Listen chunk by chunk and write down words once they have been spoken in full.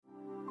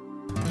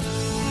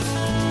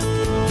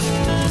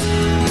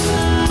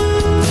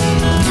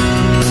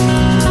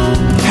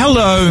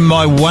Hello,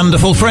 my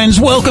wonderful friends.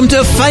 Welcome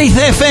to Faith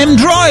FM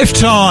Drive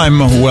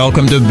Time.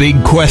 Welcome to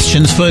Big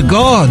Questions for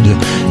God.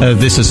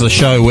 This is the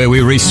show where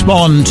we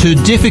respond to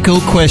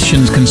difficult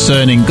questions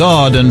concerning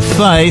God and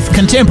faith,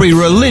 contemporary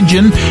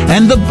religion,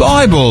 and the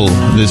Bible.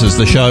 This is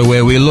the show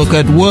where we look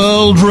at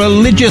world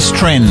religious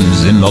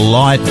trends in the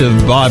light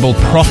of Bible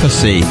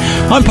prophecy.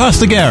 I'm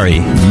Pastor Gary,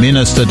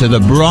 minister to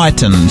the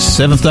Brighton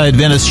Seventh-day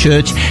Adventist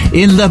Church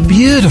in the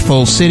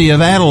beautiful city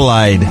of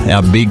Adelaide.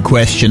 Our big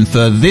question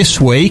for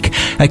this week: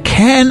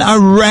 can a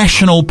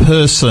rational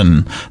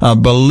person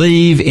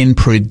believe in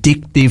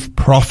predictive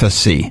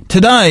prophecy?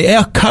 Today,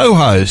 our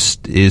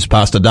co-host is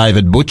Pastor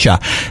David Butcher.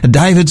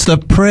 David's the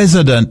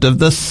president of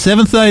the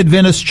Seventh-day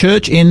Adventist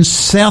Church in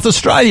South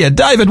Australia.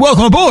 David,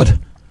 welcome aboard.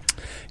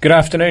 Good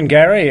afternoon,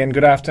 Gary, and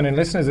good afternoon,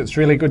 listeners. It's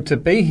really good to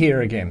be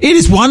here again. It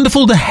is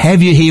wonderful to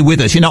have you here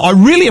with us. You know, I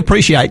really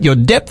appreciate your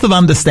depth of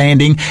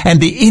understanding and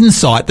the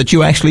insight that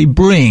you actually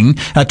bring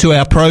to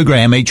our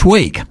program each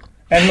week.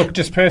 And look,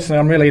 just personally,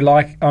 I'm really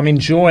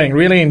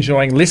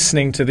enjoying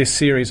listening to this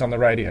series on the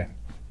radio.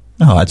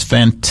 Oh, it's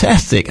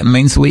fantastic. It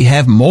means we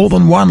have more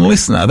than one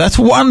listener. That's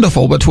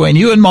wonderful. Between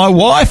you and my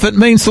wife, it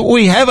means that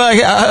we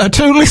have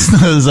two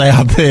listeners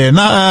out there.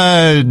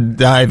 No,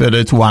 David,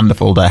 it's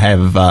wonderful to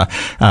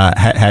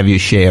have you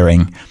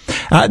sharing.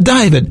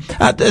 David,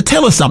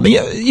 tell us something.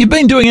 You've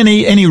been doing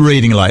any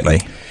reading lately?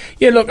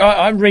 Yeah, look,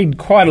 I read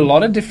quite a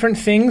lot of different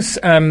things.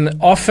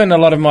 Often a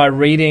lot of my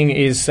reading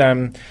is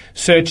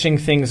searching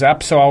things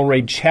up, so I'll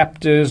read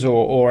chapters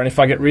and if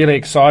I get really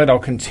excited, I'll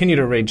continue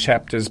to read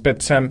chapters.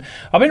 But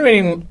I've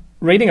been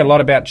reading a lot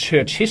about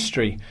church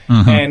history,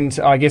 and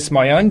I guess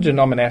my own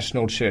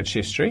denominational church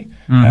history,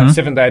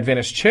 Seventh-day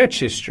Adventist church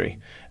history.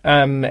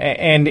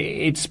 And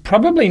it's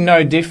probably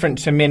no different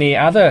to many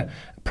other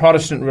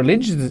Protestant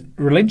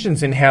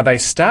religions in how they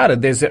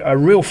started. There's a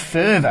real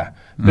fervour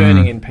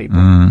burning in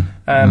people.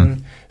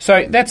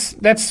 So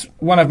that's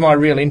one of my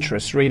real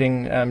interests,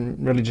 reading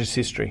religious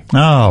history.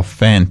 Oh,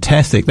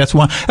 fantastic. That's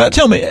one.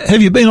 Tell me,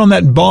 have you been on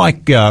that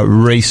bike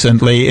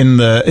recently in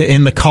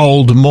the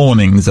cold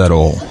mornings at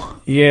all?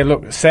 Yeah,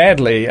 look,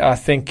 sadly, I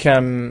think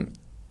I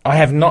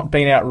have not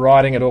been out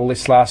riding at all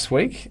this last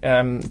week,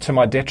 to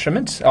my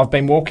detriment. I've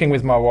been walking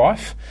with my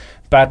wife,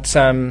 but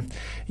I'm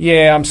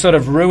sort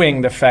of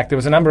ruining the fact there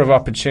was a number of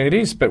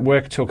opportunities, but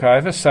work took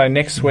over. So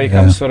next week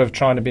I'm sort of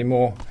trying to be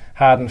more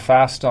hard and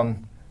fast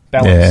on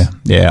balance.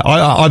 Yeah.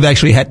 I've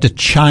actually had to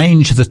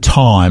change the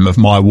time of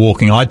my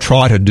walking. I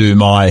try to do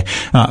my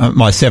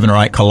 7 or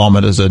 8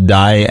 kilometres a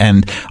day,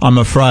 and I'm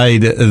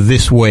afraid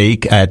this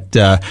week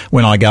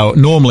when I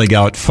normally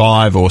go at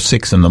 5 or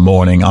 6 in the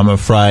morning, I'm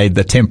afraid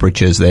the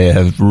temperatures there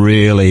have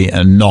really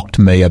knocked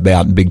me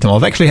about big time.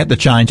 I've actually had to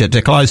change it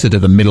to closer to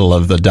the middle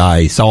of the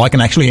day, so I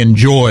can actually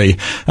enjoy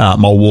my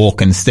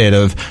walk instead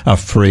of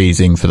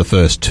freezing for the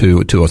first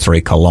 2 or 3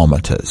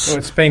 kilometres. Well,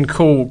 it's been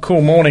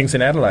cool mornings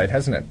in Adelaide,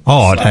 hasn't it?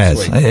 Oh, it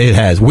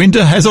has.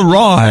 Winter has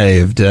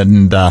arrived,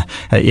 and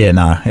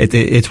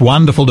it's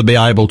wonderful to be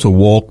able to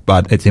walk,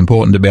 but it's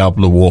important to be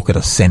able to walk at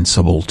a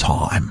sensible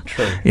time.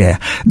 True. Yeah,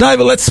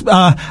 David,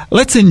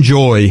 let's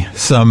enjoy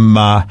some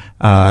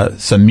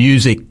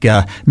music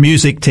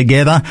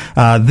together.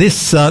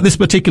 This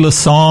particular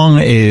song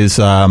is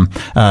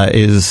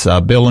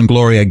Bill and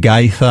Gloria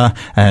Gaither,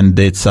 and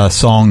it's a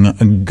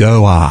song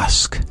 "Go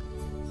Ask."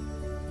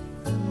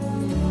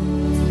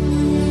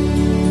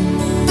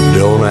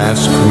 Don't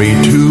ask me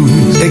to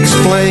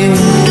explain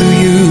to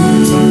you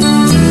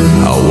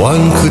how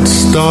one could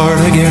start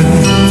again.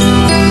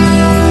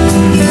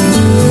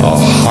 A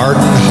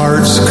hardened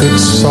hearts could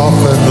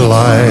soften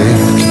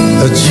like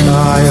a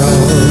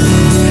child.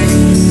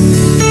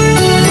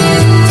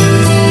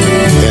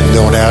 And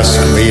don't ask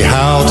me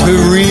how to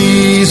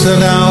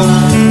reason out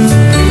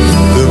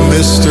the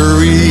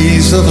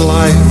mysteries of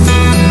life,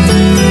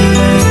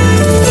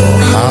 or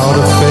how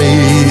to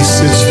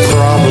face its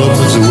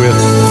problems with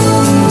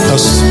a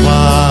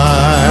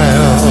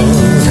smile.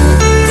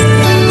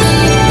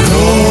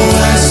 Go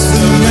ask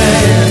the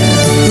man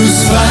who's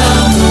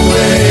found the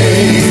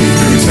way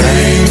through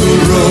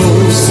tangled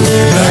roads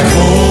back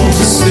home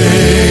to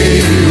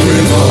stay,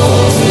 with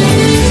all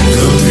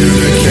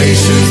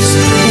communications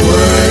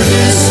were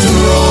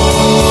destroyed.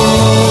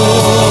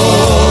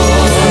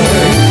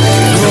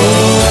 Go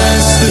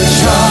ask the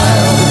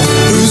child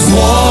who's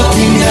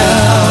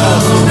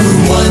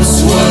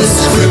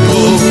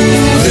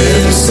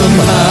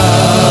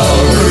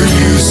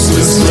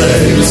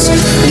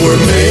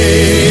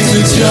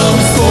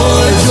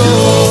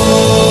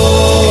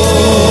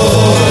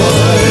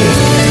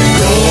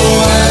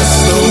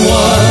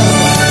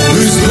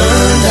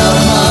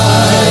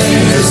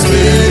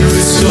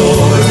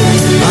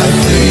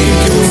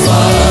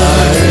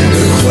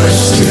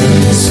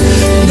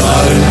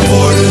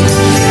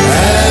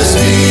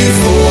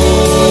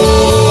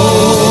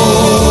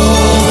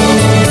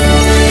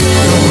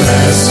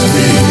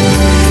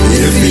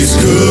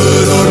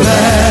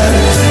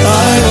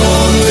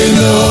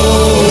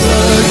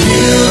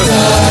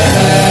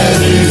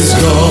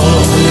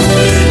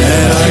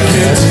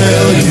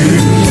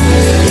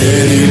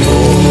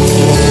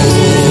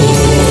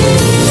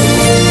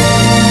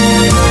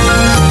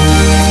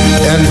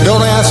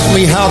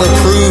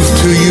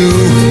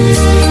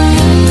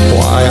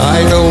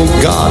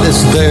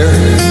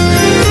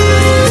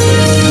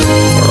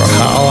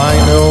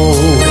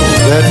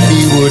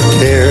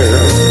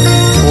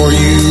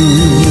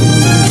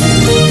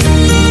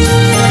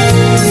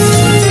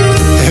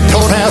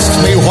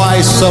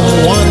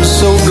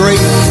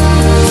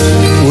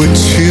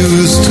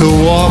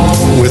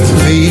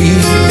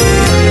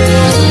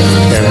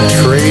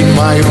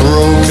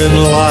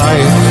in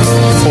life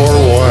for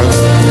one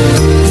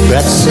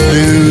that's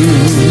new.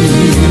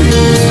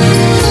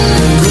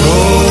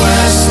 Go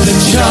ask the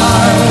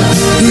child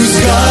who's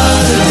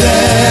got a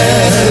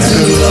dad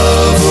to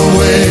love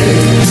away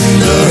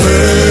the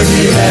hurt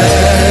he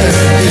had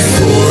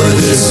before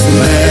this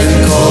man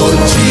called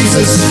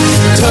Jesus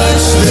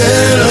touched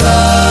their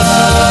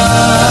lives.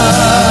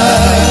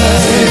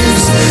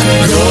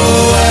 Go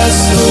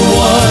ask the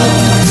one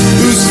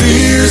whose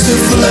fears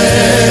have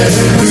fled,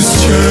 whose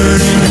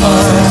churning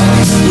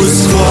heart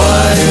was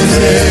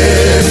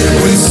quieted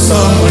when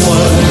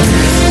someone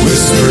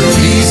whispered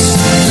peace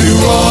to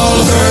all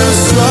her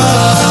strife.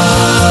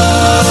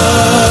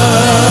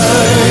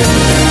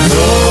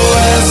 Go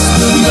ask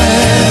the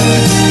man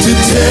to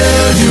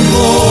tell you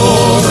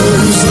more,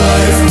 whose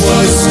life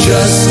was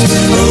just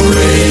a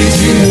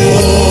raging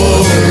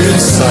war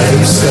inside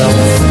himself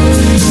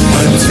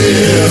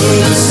until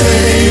the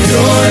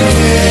Savior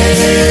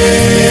came.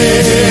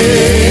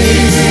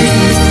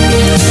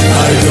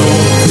 I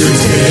don't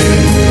pretend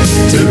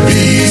to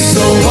be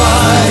so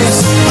wise,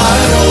 I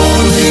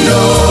only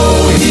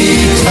know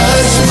He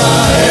touched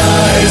my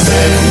eyes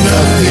and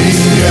nothing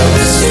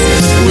else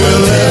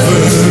will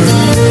ever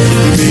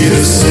be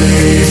the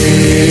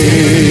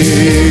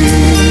same.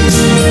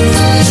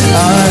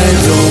 I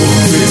don't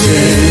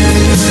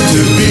pretend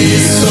to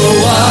be so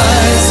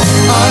wise,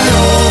 I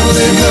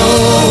only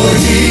know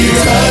He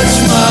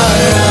touched my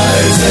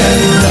eyes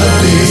and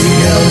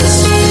nothing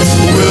else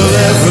will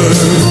ever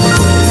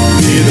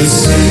be the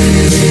same.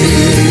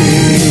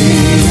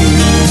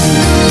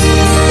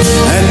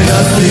 And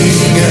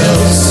nothing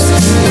else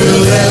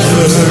will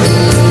ever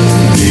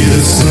be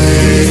the same.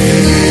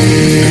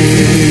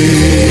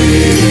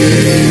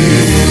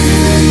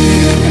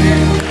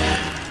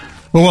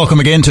 Well, welcome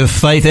again to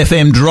Faith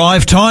FM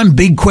Drive Time,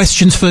 Big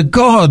Questions for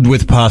God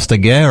with Pastor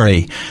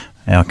Gary.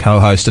 Our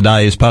co-host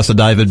today is Pastor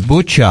David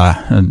Butcher.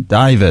 And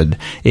David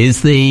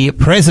is the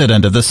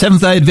president of the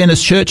Seventh-day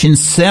Adventist Church in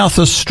South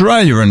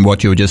Australia. And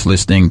what you were just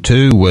listening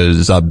to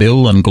was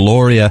Bill and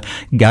Gloria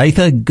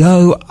Gaither,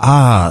 Go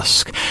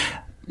Ask.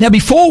 Now,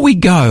 before we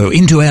go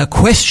into our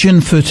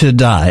question for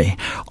today,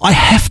 I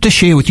have to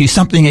share with you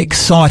something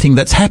exciting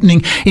that's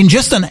happening in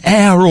just an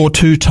hour or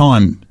two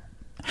time.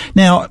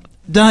 Now,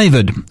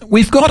 David,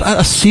 we've got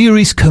a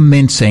series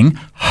commencing,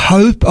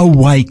 Hope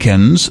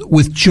Awakens,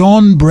 with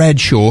John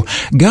Bradshaw,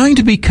 going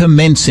to be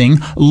commencing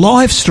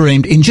live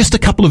streamed in just a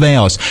couple of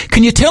hours.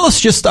 Can you tell us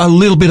just a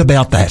little bit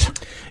about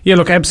that? Yeah,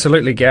 look,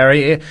 absolutely,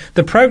 Gary.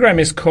 The program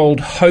is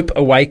called Hope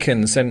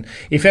Awakens, and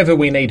if ever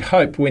we need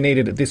hope, we need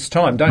it at this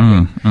time,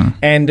 don't we?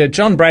 And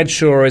John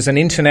Bradshaw is an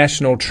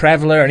international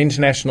traveller, an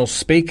international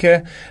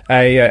speaker,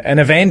 an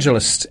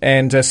evangelist,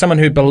 and someone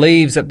who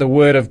believes that the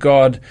Word of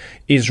God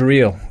is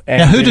real.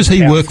 And now, who does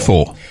he work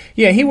for?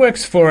 Yeah, he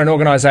works for an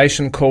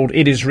organisation called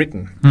It Is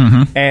Written,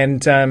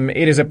 and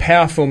it is a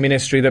powerful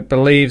ministry that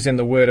believes in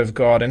the Word of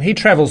God. And he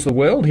travels the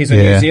world. He's a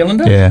New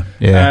Zealander,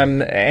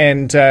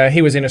 and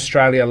he was in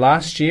Australia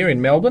last year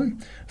in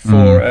Melbourne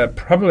for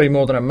probably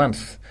more than a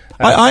month.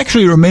 I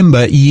actually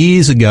remember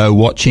years ago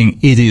watching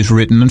It Is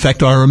Written. In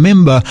fact, I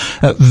remember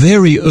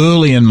very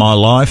early in my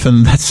life,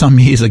 and that's some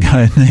years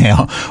ago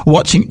now,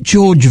 watching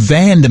George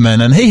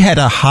Vanderman, and he had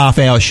a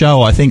half-hour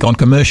show, I think, on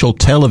commercial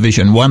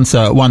television once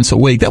a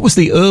week. That was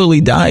the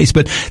early days,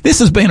 but this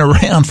has been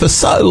around for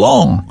so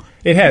long.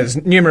 It has.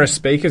 Numerous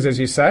speakers, as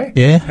you say,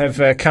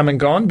 have come and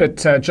gone,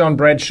 but John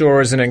Bradshaw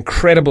is an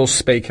incredible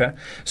speaker.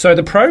 So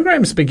the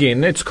programs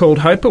begin. It's called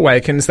Hope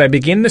Awakens. They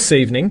begin this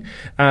evening,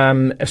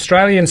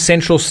 Australian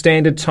Central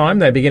Standard Time.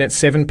 They begin at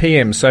 7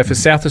 p.m. So for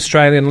South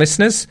Australian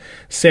listeners,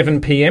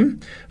 7 p.m.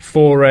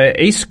 For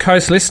East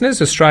Coast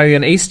listeners,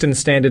 Australian Eastern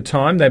Standard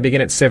Time, they begin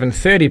at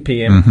 7:30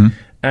 p.m.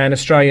 And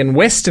Australian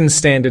Western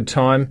Standard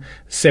Time,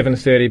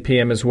 7:30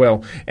 p.m. as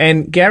well.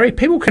 And Gary,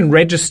 people can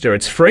register.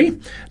 It's free,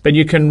 but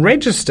you can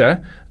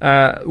register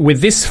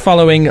with this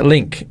following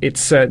link.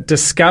 It's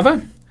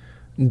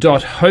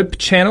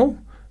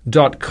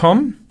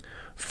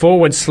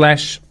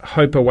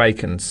discover.hopechannel.com/Hope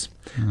Awakens.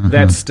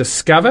 That's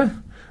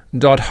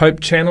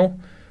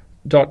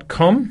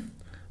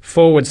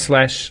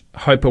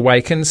discover.hopechannel.com/Hope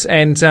Awakens.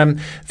 And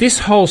this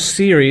whole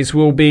series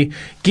will be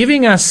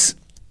giving us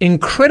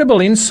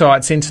incredible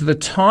insights into the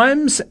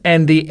times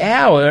and the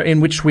hour in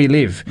which we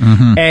live.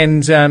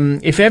 And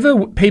if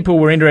ever people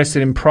were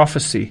interested in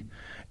prophecy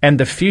and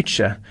the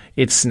future,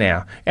 it's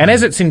now. And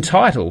as it's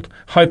entitled,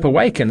 Hope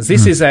Awakens,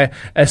 this is a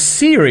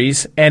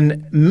series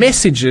and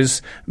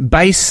messages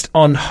based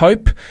on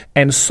hope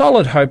and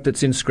solid hope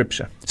that's in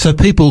Scripture. So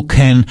people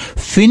can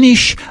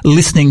finish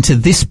listening to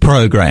this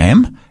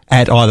program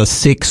at either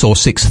 6 or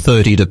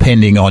 6:30,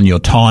 depending on your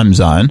time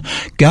zone.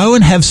 Go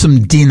and have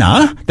some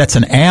dinner. That's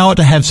an hour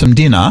to have some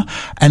dinner,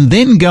 and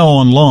then go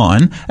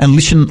online and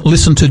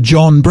listen to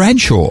John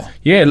Bradshaw.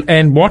 Yeah,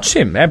 and watch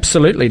him.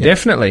 Absolutely,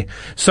 definitely.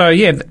 So,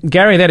 yeah,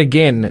 Gary, that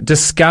again,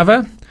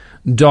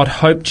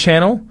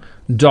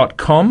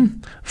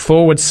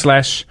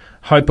 discover.hopechannel.com/Hope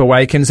Hope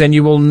Awakens, and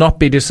you will not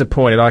be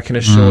disappointed, I can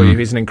assure you.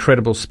 He's an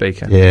incredible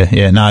speaker.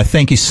 Yeah. No,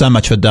 thank you so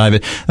much for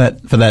David.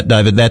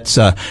 David.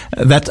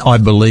 That I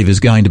believe is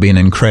going to be an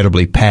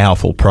incredibly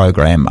powerful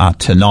program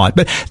tonight.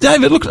 But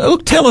David,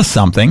 look, tell us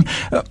something.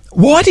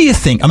 Why do you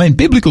think? I mean,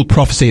 biblical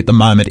prophecy at the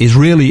moment is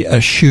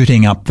really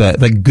shooting up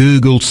the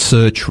Google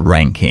search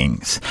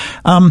rankings.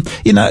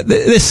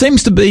 There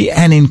seems to be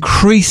an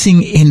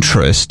increasing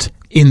interest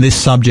in this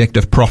subject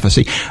of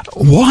prophecy.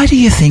 Why do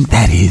you think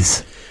that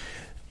is?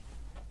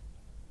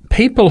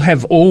 People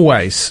have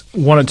always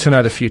wanted to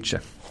know the future.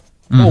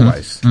 Mm-hmm.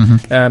 Always.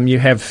 Mm-hmm. You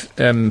have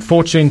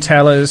fortune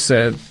tellers.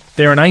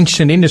 They're an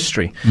ancient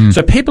industry.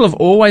 So people have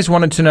always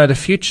wanted to know the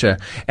future.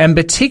 And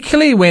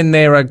particularly when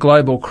there are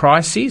global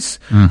crises,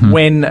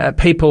 when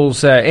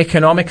people's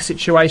economic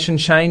situation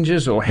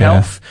changes or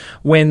health,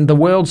 when the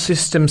world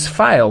systems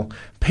fail,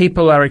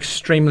 people are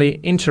extremely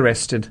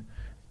interested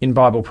in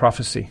Bible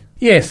prophecy.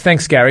 Yes,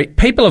 thanks, Gary.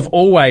 People have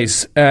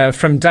always,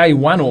 from day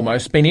one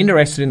almost, been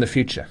interested in the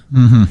future.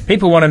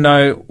 People want to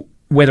know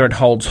whether it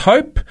holds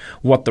hope,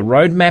 what the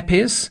roadmap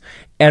is.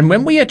 And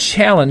when we are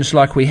challenged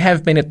like we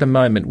have been at the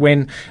moment,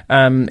 when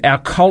our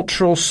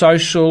cultural,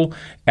 social,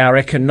 our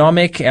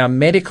economic, our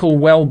medical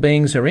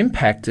well-beings are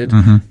impacted,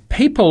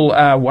 people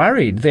are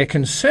worried, they're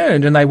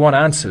concerned, and they want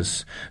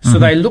answers. So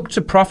they look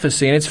to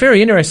prophecy. And it's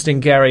very interesting,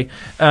 Gary.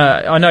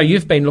 I know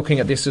you've been looking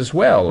at this as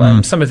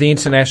well. Some of the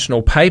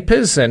international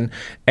papers and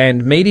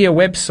media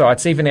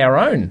websites, even our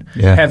own,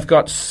 have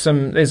got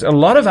there's a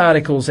lot of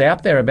articles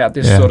out there about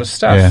this sort of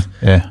stuff.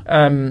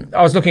 I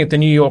was looking at the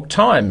New York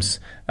Times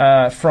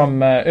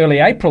from early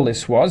April,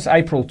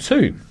 April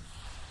 2.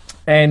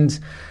 And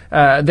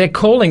they're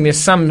calling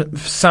this,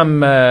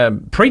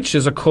 some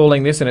preachers are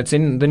calling this, and it's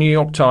in the New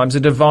York Times, a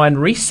divine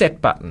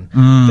reset button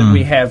that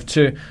we have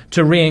to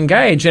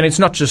re-engage. And it's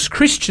not just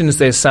Christians,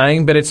 they're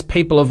saying, but it's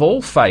people of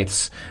all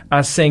faiths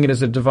are seeing it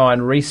as a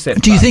divine reset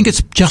button. Do you think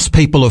it's just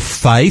people of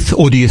faith,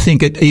 or do you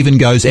think it even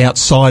goes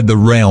outside the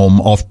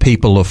realm of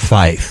people of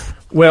faith?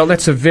 Well,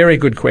 that's a very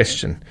good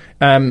question.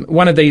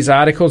 One of these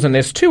articles, and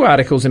there's two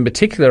articles in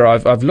particular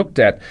I've looked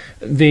at,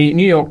 the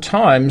New York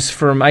Times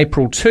from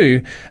April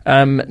 2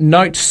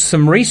 notes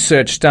some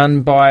research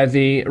done by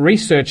the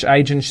research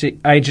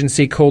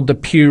agency called the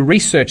Pew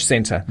Research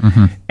Center.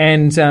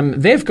 And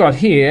they've got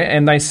here,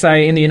 and they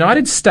say, in the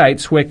United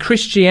States, where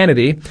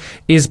Christianity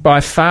is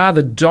by far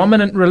the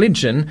dominant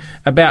religion,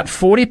 about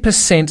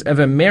 40% of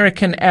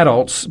American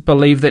adults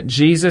believe that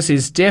Jesus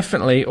is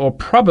definitely or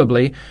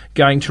probably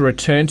going to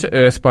return to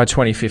Earth by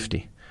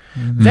 2050.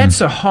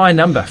 That's a high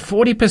number,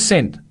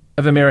 40%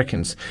 of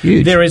Americans.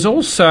 Huge. There is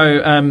also,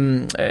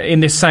 in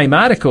this same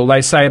article,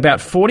 they say about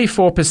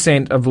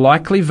 44% of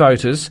likely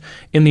voters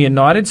in the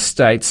United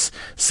States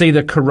see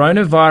the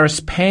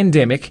coronavirus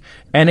pandemic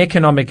and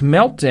economic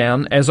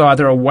meltdown as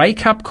either a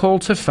wake-up call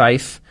to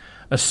faith,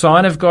 a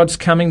sign of God's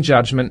coming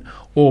judgment,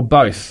 or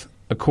both,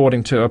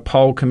 according to a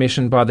poll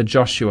commissioned by the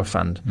Joshua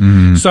Fund.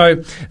 So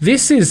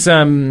this is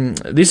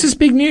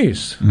big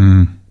news.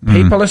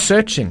 People are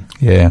searching.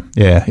 Yeah.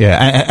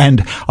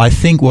 And I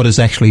think what is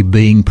actually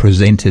being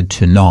presented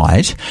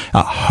tonight,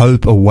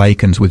 Hope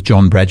Awakens with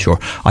John Bradshaw,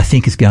 I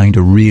think is going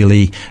to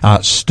really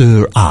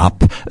stir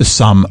up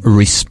some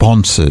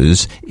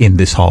responses in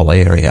this whole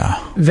area.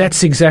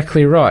 That's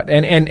exactly right.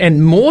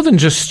 And more than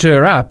just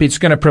stir up, it's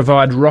going to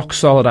provide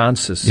rock-solid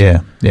answers.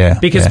 Yeah.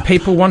 Because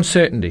people want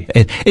certainty.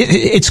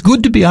 It's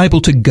good to be able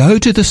to go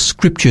to the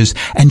Scriptures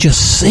and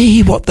just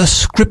see what the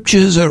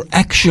Scriptures are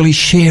actually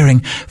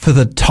sharing for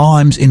the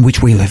times in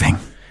which we're living.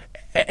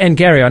 And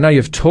Gary, I know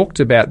you've talked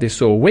about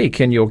this all week,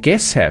 and your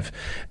guests have.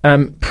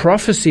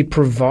 Prophecy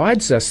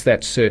provides us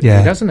that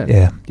certainty, doesn't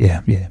it?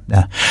 Yeah.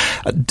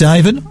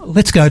 David,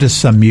 let's go to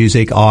some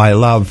music. I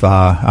love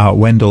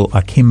Wendell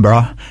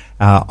Kimbrough.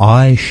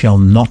 I Shall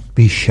Not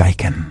Be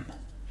Shaken.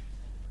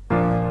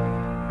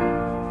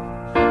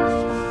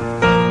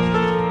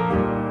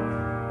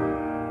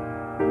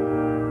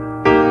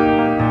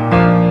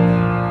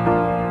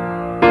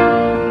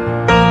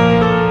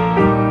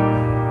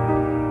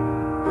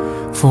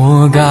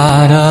 For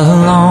God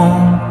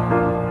alone,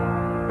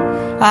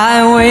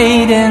 I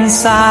wait in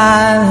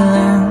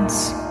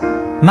silence.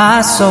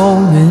 My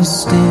soul is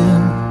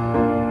still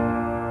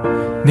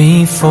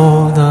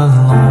before the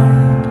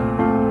Lord.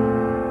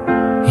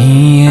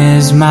 He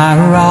is my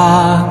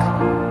rock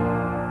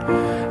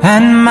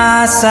and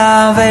my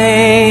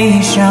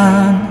salvation,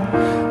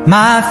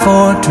 my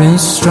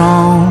fortress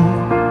strong.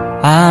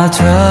 I'll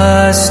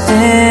trust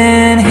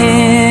in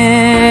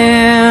Him.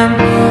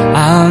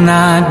 I'll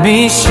not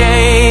be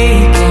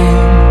shaken.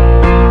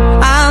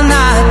 I'll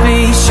not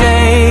be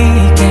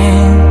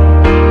shaken.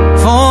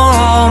 For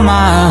all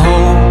my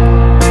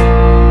hope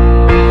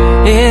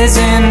is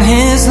in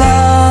His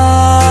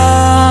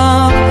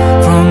love.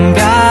 From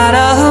God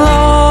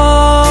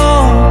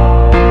alone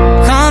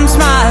comes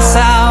my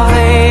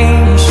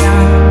salvation.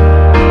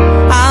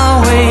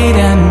 I'll wait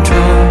and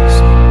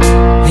trust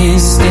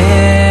His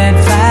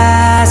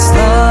steadfast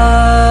love.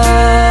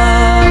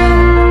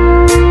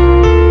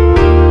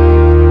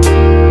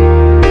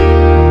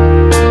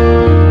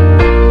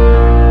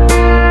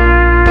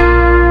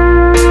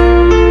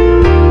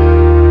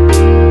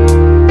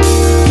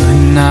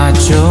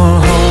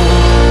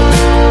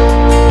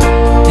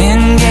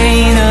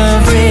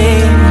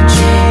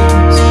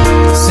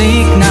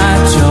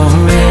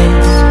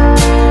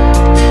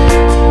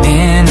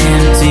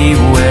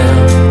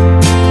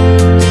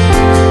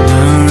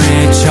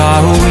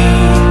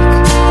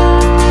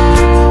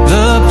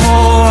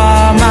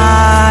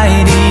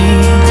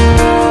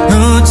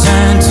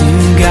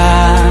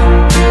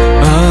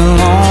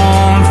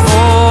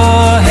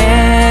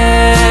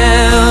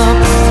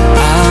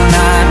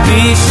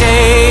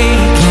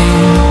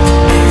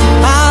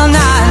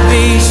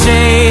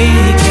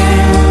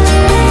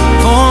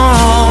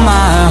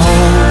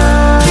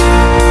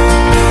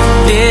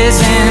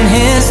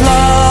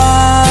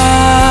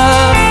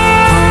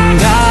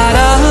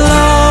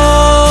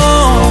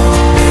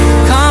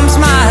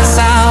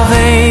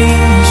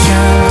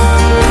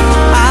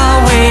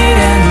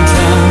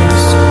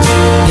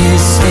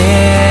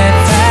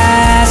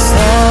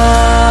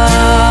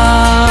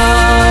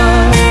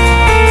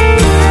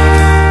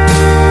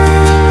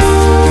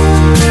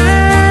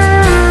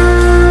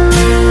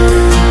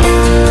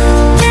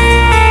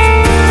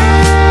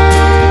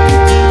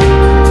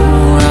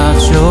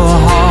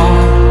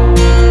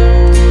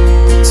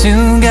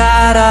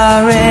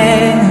 my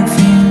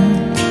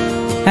refuge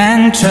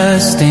and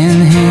trust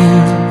in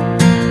Him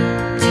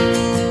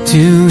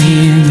to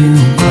hear you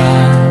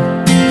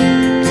cry.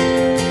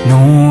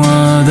 No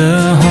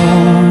other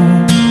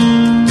hope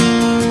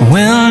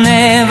will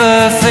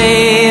never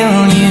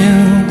fail you.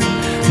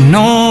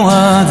 No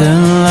other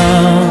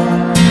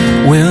love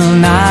will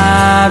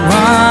not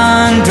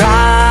run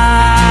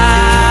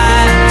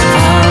dry.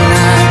 I'll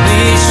not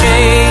be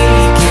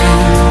shaken.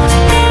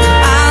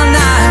 I'll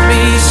not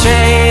be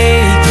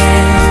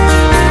shaken.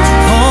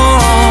 For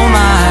all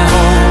my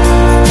hope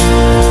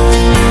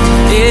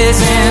is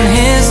in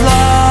His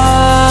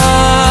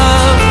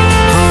love.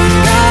 From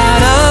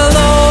God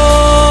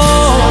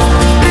alone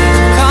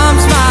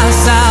comes my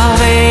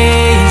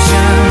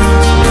salvation.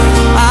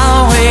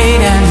 I'll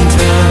wait and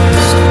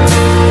trust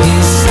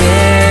His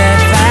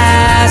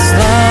steadfast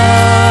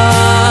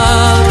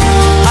love.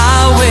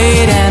 I'll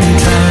wait and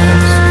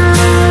trust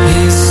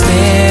His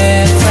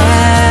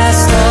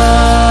steadfast love.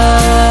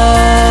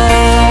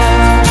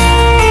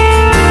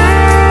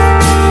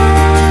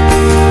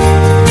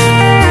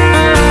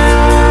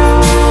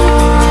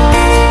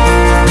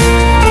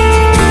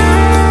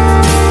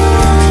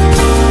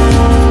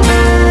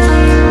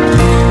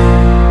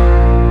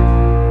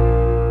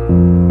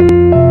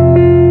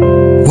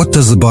 What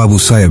does the Bible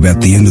say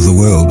about the end of the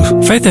world?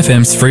 Faith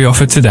FM's free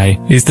offer today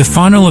is the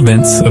final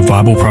events of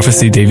Bible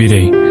Prophecy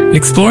DVD,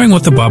 exploring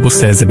what the Bible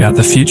says about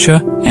the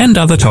future and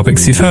other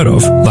topics you've heard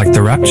of, like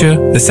the rapture,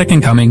 the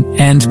second coming,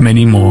 and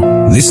many more.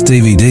 This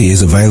DVD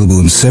is available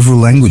in several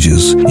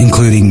languages,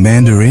 including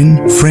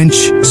Mandarin,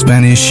 French,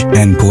 Spanish,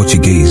 and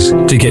Portuguese.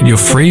 To get your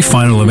free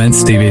final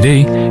events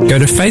DVD, go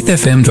to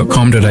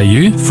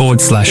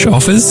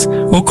faithfm.com.au/offers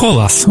or call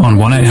us on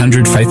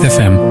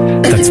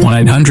 1-800-FAITH-FM. That's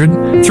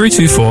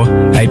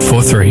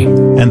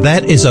 1-800-324-843. And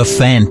that is a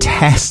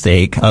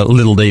fantastic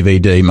little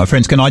DVD. My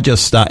friends, can I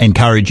just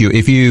encourage you,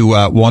 if you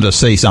want to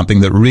see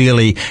something that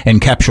really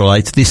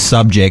encapsulates this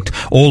subject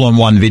all on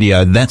one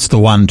video, that's the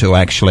one to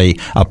actually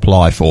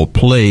apply for.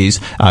 Please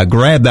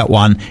grab that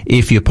one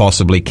if you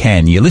possibly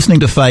can. You're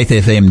listening to Faith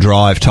FM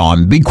Drive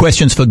Time. Big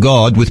Questions for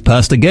God with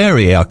Pastor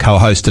Gary. Our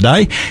co-host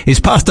today is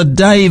Pastor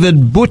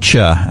David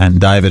Butcher, and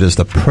David is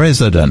the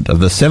president of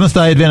the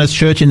Seventh-day Adventist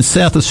Church in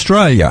South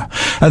Australia.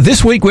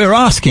 This week we're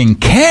asking,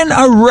 can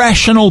a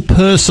rational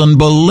person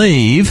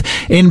believe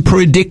in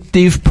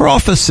predictive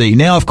prophecy?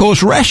 Now, of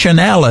course,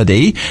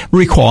 rationality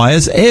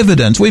requires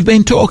evidence. We've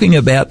been talking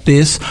about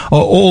this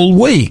all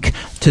week.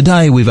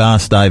 Today we've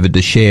asked David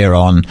to share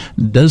on,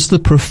 does the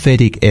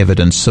prophetic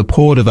evidence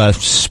support of a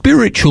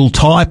spiritual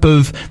type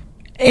of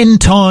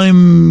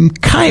end-time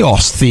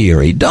chaos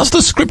theory? Does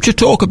the scripture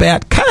talk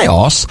about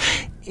chaos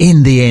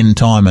in the end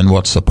time, and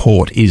what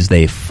support is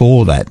there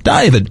for that?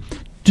 David,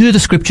 do the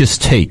scriptures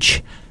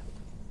teach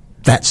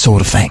that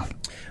sort of thing?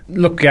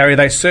 Look, Gary,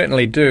 they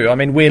certainly do. I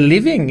mean, we're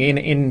living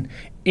in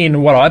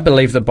what I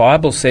believe the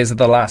Bible says are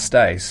the last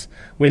days.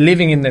 We're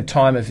living in the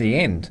time of the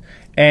end.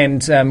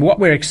 And what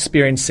we're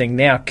experiencing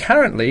now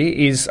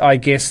currently is, I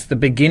guess, the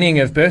beginning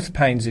of birth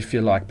pains, if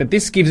you like. But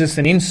this gives us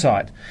an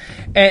insight.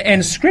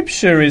 And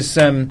Scripture is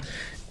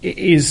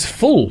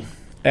full,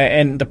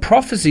 and the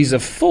prophecies are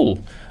full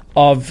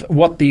of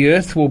what the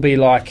earth will be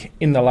like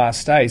in the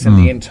last days and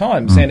the end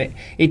times. And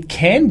it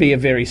can be a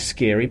very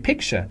scary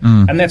picture.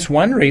 And that's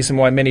one reason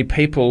why many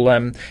people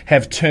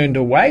have turned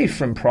away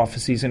from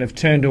prophecies and have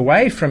turned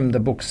away from the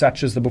books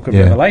such as the book of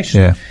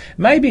Revelation. Yeah.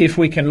 Maybe if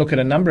we can look at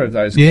a number of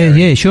those.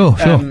 Sure.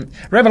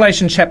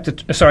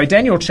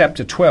 Daniel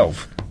chapter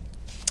 12,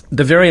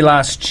 the very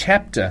last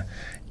chapter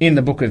in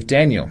the book of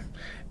Daniel.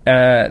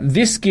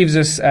 This gives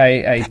us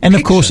a and picture.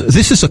 of course,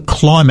 this is a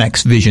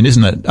climax vision,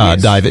 isn't it,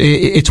 Yes. David?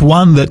 It's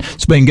one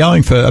that's been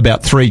going for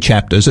about 3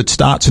 chapters. It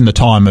starts in the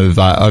time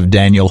of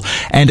Daniel,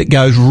 and it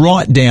goes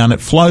right down. It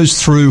flows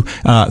through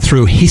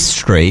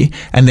history,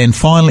 and then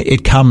finally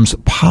it comes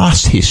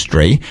past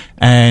history,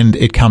 and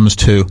it comes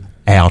to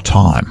our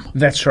time.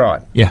 That's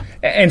right. Yeah.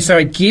 And so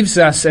it gives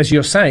us, as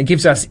you're saying, it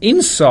gives us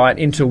insight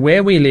into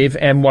where we live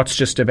and what's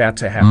just about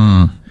to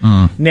happen.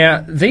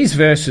 Now, these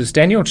verses,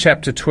 Daniel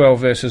chapter 12,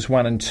 verses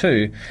 1 and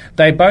 2,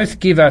 they both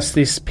give us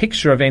this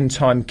picture of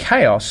end-time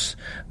chaos,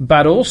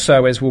 but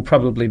also, as we'll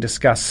probably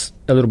discuss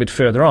a little bit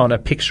further on, a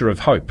picture of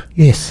hope.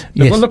 Yes.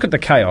 But we'll look at the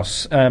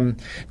chaos.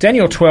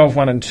 Daniel 12,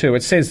 1 and 2,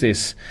 it says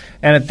this,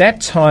 "And at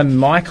that time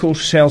Michael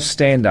shall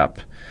stand up,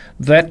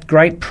 that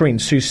great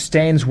prince who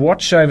stands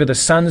watch over the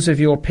sons of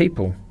your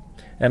people."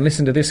 And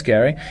listen to this,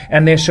 Gary.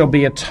 "And there shall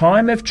be a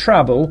time of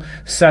trouble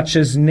such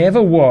as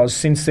never was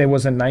since there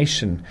was a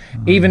nation,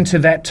 even to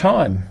that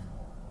time."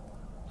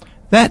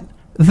 That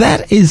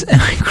is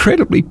an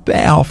incredibly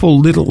powerful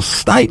little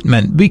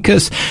statement,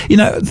 because,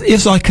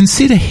 as I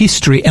consider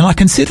history and I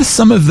consider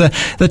some of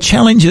the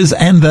challenges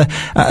and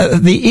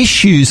the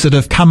issues that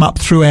have come up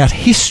throughout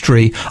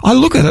history, I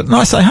look at it and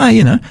I say,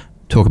 hey,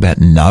 talk about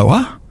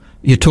Noah.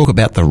 You talk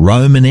about the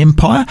Roman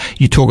Empire.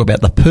 You talk about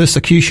the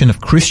persecution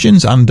of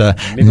Christians under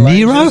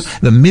Nero,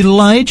 the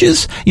Middle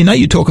Ages.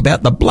 You talk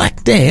about the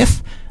Black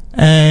Death,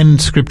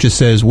 and Scripture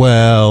says,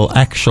 well,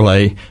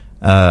 actually,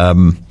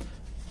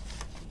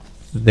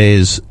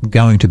 there's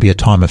going to be a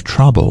time of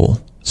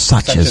trouble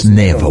such as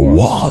never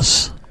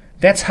was.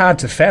 That's hard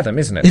to fathom,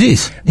 isn't it? It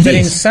is. But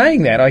in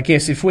saying that, I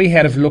guess if we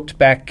had have looked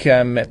back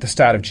at the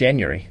start of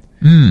January,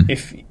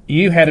 if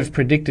you had have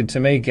predicted to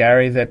me,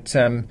 Gary, that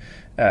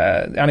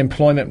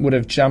unemployment would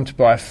have jumped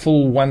by a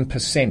full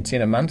 1%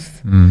 in a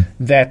month,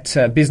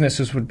 that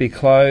businesses would be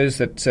closed,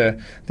 that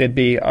there'd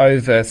be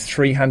over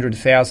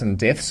 300,000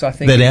 deaths, I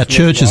think. That our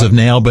churches have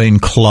now been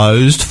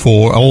closed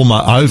for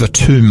almost over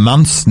 2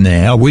 months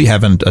now. We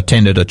haven't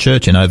attended a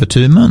church in over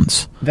 2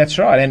 months. That's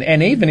right.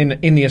 And even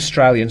in the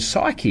Australian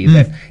psyche,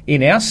 that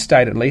in our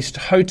state at least,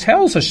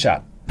 hotels are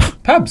shut.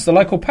 Pubs, the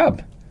local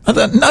pub.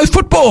 No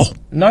football.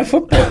 No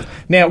football.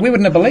 Now, we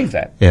wouldn't have believed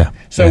that. Yeah.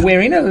 So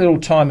we're in a little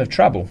time of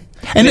trouble.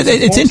 And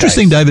it's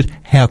interesting, David,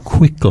 how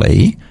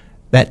quickly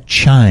that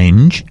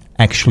change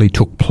actually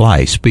took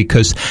place,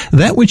 because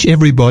that which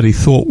everybody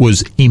thought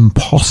was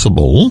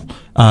impossible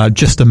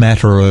just a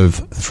matter of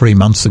 3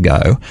 months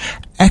ago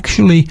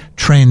actually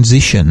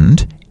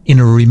transitioned in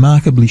a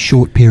remarkably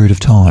short period of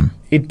time.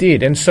 It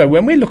did. And so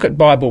when we look at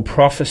Bible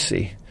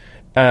prophecy,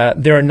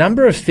 there are a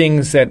number of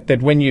things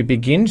that when you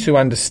begin to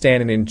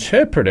understand and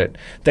interpret it,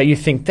 that you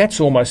think that's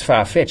almost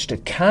far-fetched.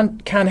 It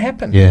can't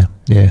happen. Yeah.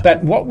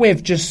 But what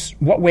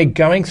we're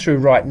going through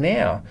right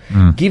now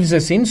gives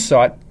us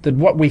insight that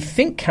what we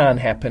think can't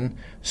happen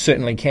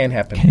certainly can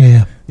happen.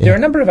 Yeah. There are a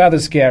number of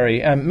others,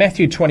 Gary.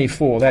 Matthew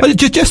 24. But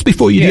just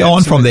before you go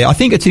on from there, I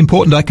think it's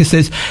important, like it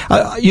says,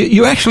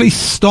 you actually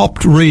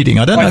stopped reading.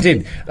 I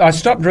did. I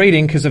stopped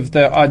reading because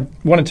I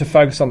wanted to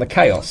focus on the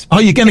chaos. Oh,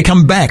 you're going to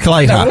come back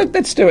later? No,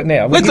 let's do it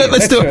now.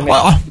 Let's do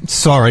it.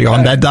 Sorry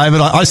on that,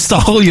 David. I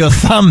stole your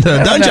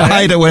thunder. Don't you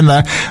hate it when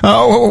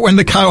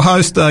the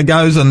co-host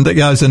goes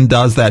and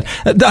does that?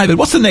 David,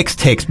 what's the next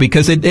text?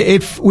 Because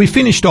if we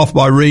finished off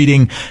by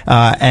reading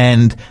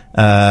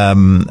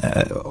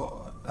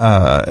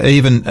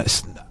even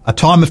a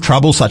time of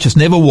trouble such as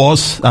never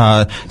was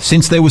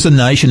since there was a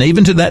nation,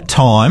 even to that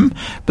time.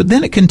 But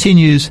then it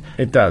continues.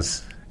 It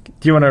does.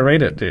 Do you want to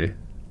read it, do you?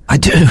 I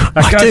do.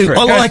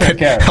 I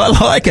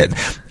like it.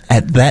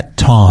 At that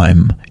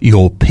time,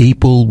 your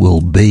people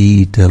will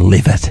be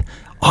delivered.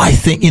 I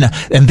think,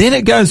 and then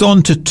it goes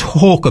on to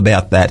talk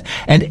about that.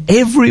 And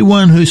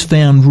everyone who's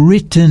found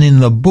written in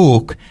the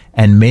book,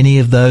 and many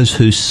of those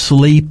who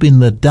sleep in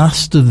the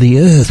dust of the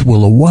earth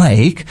will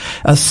awake,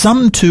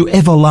 some to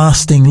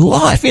everlasting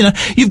life.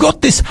 You've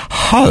got this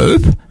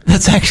hope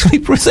that's actually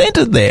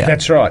presented there.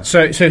 That's right.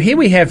 So here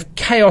we have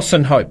chaos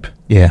and hope.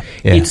 Yeah.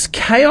 It's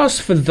chaos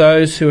for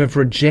those who have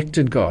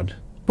rejected God.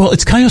 Well,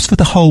 it's chaos for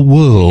the whole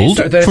world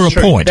for a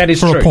point. That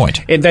is true. A point.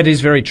 That is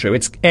very true.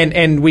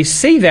 And we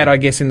see that, I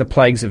guess, in the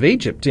plagues of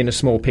Egypt in a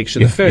small picture.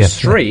 The first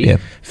three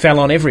fell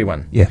on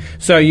everyone. Yeah.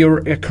 So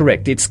you're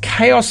correct. It's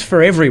chaos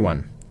for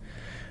everyone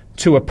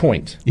to a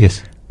point.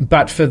 Yes.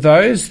 But for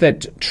those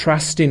that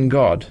trust in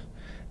God,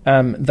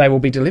 they will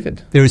be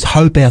delivered. There is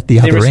hope out the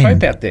other end. There is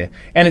hope out there.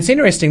 And it's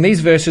interesting,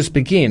 these verses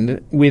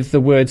begin with the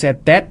words,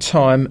 "At that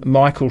time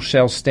Michael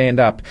shall stand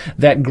up,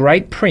 that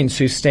great prince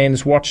who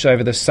stands watch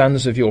over the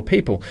sons of your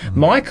people."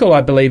 Michael,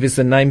 I believe, is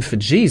the name for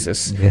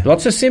Jesus. Yeah.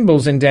 Lots of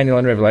symbols in Daniel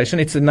and Revelation.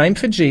 It's the name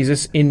for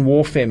Jesus in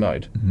warfare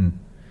mode.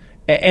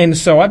 And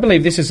so I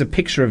believe this is a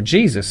picture of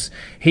Jesus.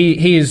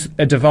 He is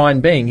a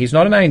divine being. He's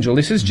not an angel.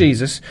 This is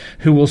Jesus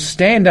who will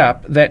stand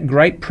up, that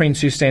great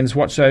prince who stands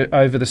watch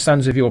over the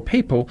sons of your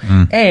people.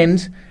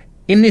 And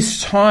in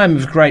this time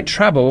of great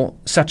trouble,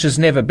 such as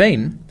never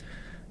been,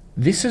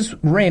 this is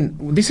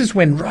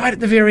when right at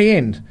the very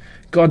end,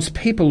 God's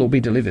people will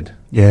be delivered.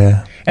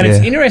 Yeah. And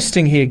it's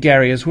interesting here,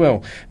 Gary, as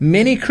well.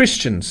 Many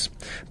Christians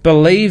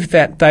believe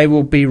that they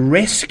will be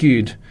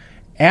rescued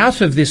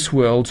out of this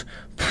world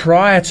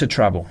prior to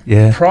trouble,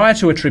 prior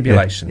to a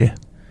tribulation. Yeah.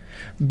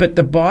 But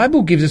the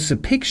Bible gives us a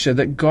picture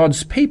that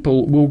God's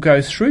people will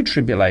go through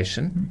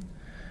tribulation,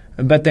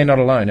 but they're not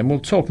alone. And we'll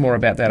talk more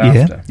about that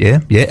after. Yeah.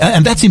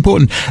 And that's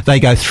important. They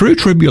go through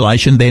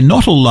tribulation. They're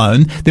not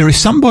alone. There is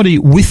somebody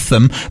with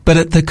them. But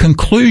at the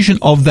conclusion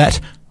of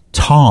that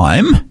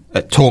time,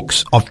 it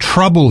talks of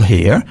trouble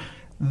here,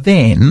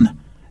 then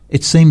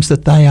it seems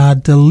that they are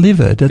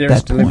delivered at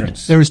that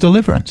point. There is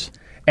deliverance.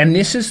 And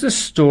this is the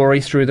story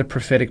through the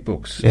prophetic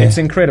books. Yeah. It's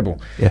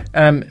incredible.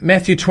 Yeah.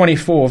 Matthew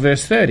 24,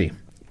 verse 30.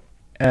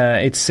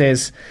 It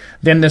says,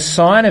 "Then the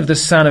sign of the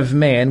Son of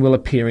Man will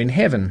appear in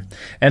heaven,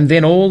 and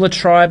then all the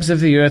tribes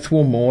of the earth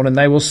will mourn, and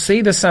they will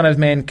see the Son of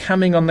Man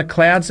coming on the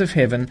clouds of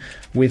heaven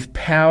with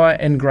power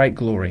and great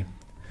glory."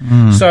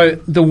 So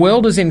the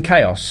world is in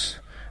chaos.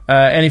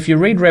 And if you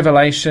read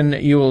Revelation,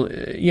 you'll,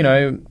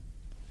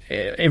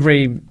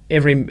 every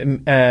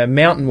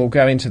mountain will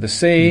go into the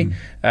sea.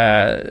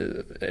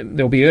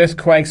 There'll be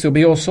earthquakes. There'll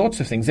be all sorts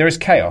of things. There is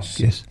chaos.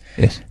 Yes.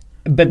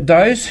 But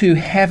those who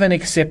haven't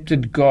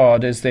accepted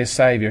God as their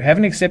Saviour,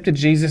 haven't accepted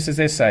Jesus as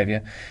their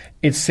Saviour,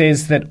 it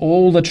says that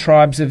all the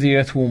tribes of the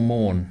earth will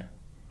mourn.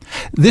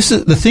 This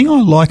is the thing I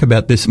like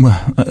about this.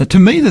 To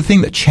me, the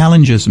thing that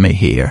challenges me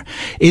here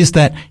is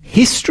that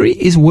history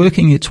is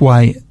working its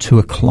way to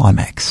a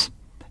climax.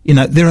 You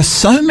know, there are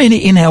so many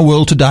in our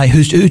world today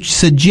who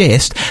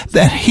suggest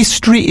that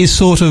history is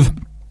sort of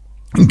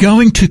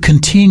going to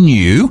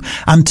continue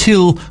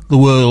until the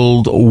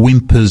world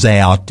whimpers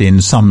out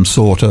in some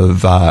sort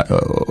of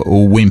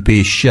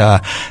wimpish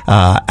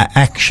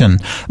action.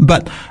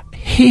 But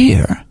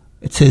here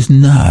it says,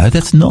 no,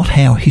 that's not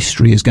how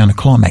history is going to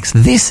climax.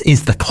 This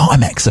is the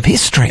climax of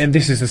history. And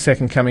this is the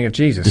second coming of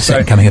Jesus. The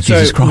second coming of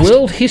Jesus Christ.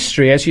 World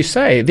history, as you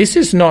say, this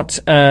is not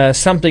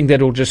something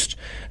that will just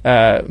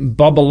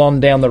bobble on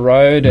down the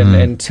road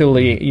until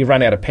you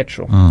run out of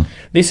petrol.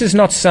 This is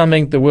not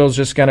something the world's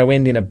just going to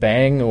end in a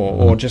bang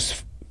or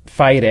just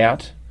fade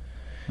out.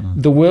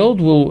 The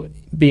world will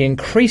be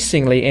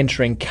increasingly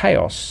entering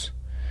chaos,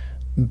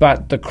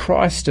 but the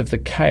Christ of the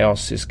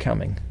chaos is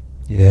coming.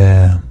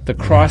 Yeah. The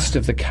Christ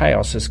of the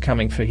chaos is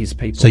coming for his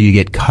people. So you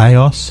get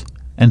chaos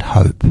and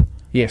hope.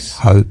 Yes.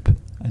 Hope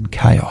and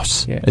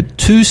chaos. Yeah. The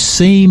two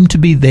seem to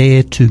be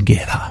there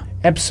together.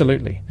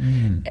 Absolutely.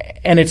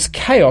 And it's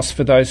chaos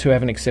for those who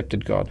haven't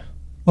accepted God.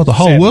 Well, the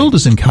whole Sadly. world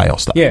is in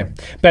chaos, though. Yeah.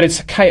 But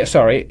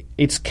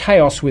it's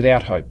chaos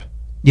without hope.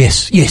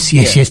 Yes.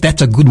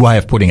 That's a good way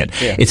of putting it.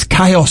 Yeah. It's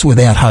chaos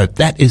without hope.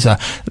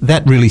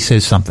 That really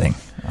says something.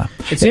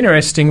 It's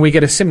interesting, we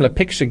get a similar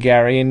picture,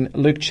 Gary, in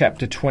Luke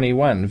chapter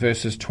 21,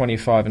 verses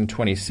 25 and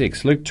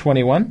 26. Luke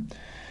 21,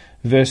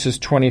 verses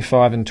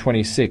 25 and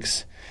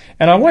 26.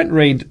 And I won't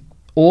read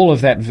all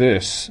of that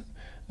verse,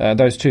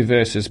 those two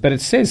verses, but it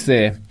says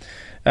there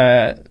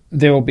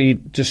will be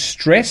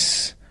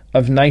distress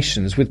of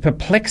nations, with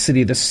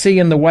perplexity, the sea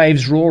and the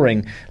waves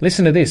roaring.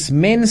 Listen to this,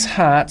 men's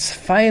hearts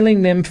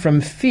failing them from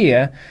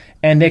fear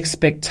and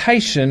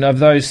expectation of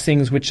those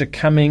things which are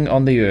coming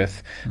on the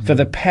earth, for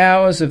the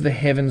powers of the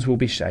heavens will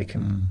be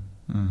shaken.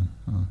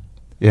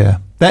 Yeah,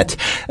 that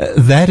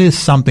is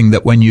something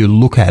that when you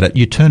look at it,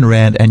 you turn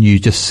around and you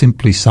just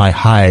simply say,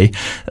 hey,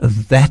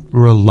 that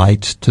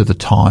relates to the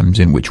times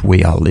in which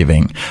we are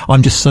living.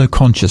 I'm just so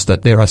conscious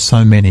that there are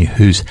so many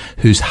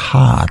whose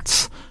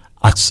hearts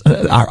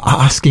are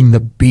asking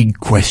the big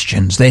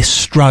questions. They're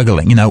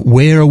struggling. You know,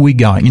 where are we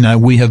going? You know,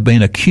 we have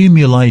been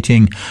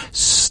accumulating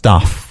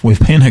stuff. We've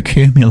been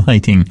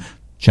accumulating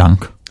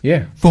junk.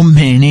 Yeah. For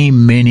many,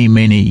 many,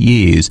 many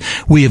years.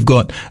 We have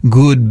got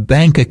good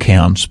bank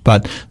accounts,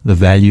 but the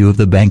value of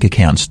the bank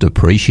accounts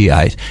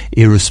depreciate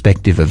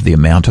irrespective of the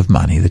amount of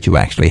money that you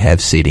actually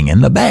have sitting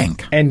in the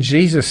bank. And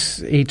Jesus,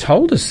 he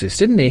told us this,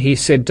 didn't he? He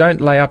said,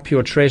 don't lay up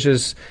your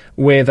treasures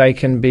where they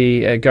can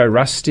be go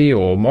rusty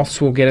or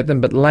moths will get at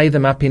them, but lay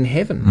them up in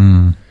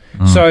heaven.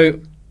 So,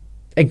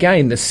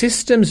 again, the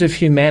systems of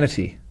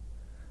humanity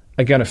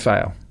are going to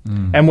fail.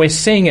 And we're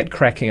seeing it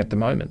cracking at the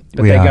moment,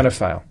 but they're going to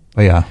fail.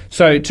 Yeah.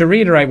 So to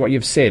reiterate what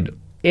you've said,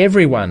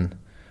 everyone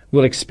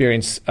will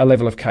experience a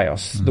level of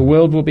chaos. The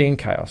world will be in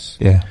chaos.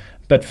 Yeah.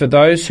 But for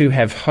those who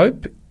have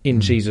hope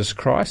in Jesus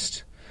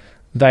Christ,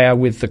 they are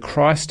with the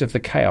Christ of the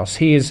chaos.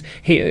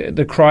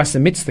 The Christ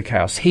amidst the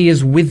chaos. He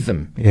is with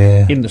them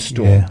in the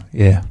storm.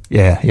 Yeah.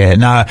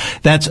 No,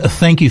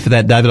 thank you for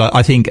that, David.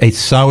 I think it's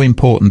so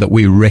important that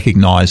we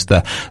recognise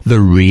the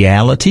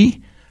reality,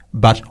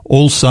 but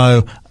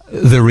also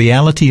the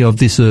reality of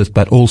this earth,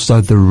 but also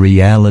the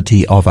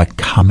reality of a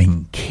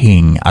coming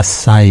King, a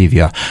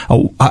Saviour,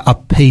 a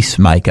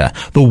peacemaker,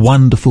 the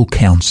wonderful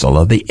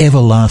Counselor, the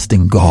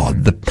everlasting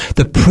God,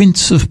 the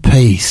Prince of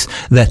Peace,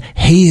 that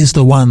He is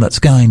the one that's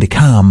going to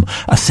come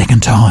a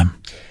second time.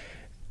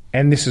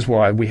 And this is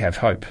why we have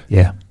hope.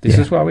 Yeah. This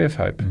is why we have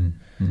hope.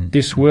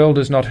 This world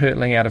is not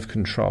hurtling out of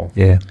control.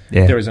 Yeah.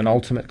 There is an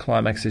ultimate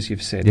climax, as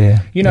you've said.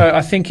 Yeah.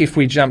 I think if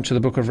we jump to the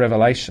book of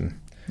Revelation,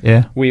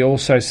 we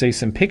also see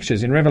some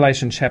pictures in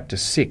Revelation chapter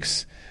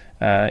 6,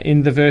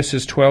 in the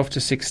verses 12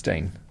 to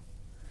 16.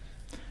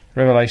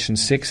 Revelation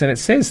 6, and it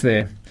says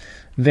there,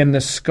 then the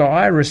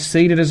sky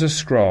receded as a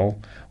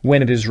scroll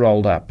when it is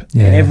rolled up,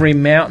 and every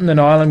mountain and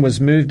island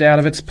was moved out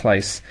of its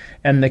place,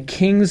 and the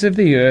kings of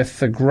the earth,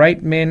 the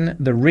great men,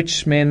 the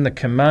rich men, the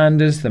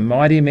commanders, the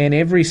mighty men,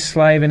 every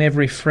slave and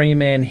every free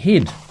man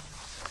hid.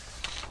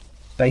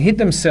 They hid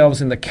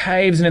themselves in the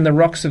caves and in the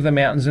rocks of the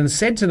mountains, and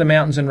said to the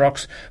mountains and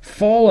rocks,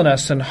 fall on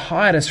us and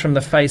hide us from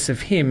the face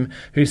of him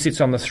who sits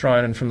on the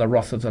throne and from the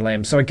wrath of the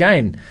Lamb. So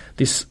again,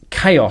 this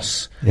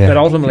chaos, but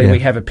ultimately we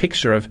have a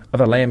picture of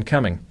a Lamb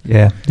coming.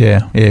 Yeah.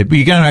 But you're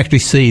going to actually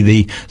see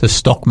the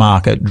stock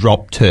market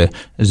drop to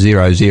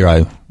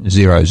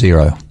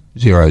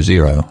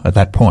 0.000000 at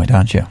that point,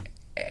 aren't you?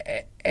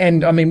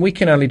 And, I mean, we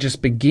can only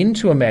just begin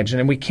to imagine,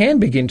 and we can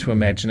begin to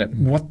imagine it,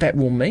 what that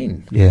will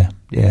mean. Yeah.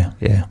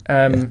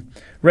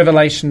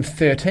 Revelation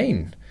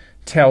 13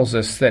 tells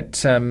us that,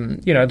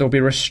 there'll be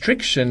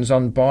restrictions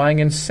on buying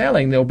and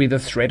selling. There'll be the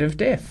threat of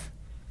death.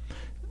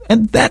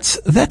 And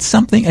that's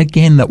something,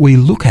 again, that we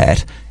look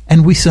at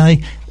and we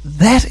say,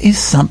 that is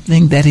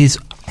something that is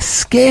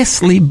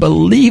scarcely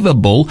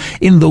believable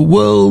in the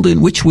world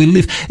in which we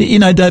live. You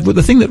know, Dave,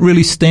 the thing that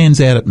really stands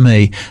out at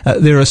me,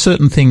 there are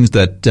certain things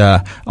that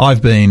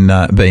I've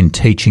been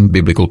teaching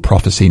biblical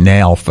prophecy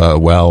now for,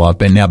 well, I've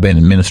been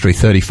in ministry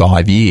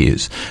 35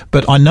 years.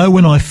 But I know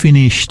when I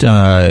finished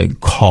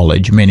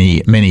college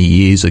many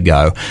years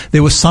ago,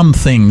 there were some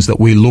things that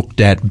we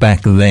looked at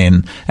back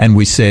then and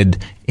we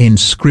said, in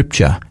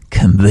Scripture,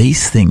 can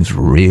these things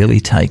really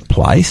take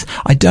place?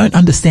 I don't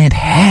understand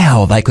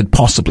how they could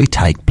possibly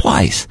take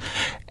place.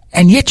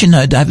 And yet, you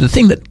know, David, the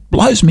thing that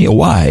blows me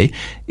away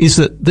is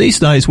that these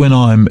days when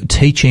I'm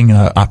teaching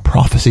a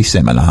prophecy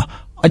seminar,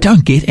 I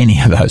don't get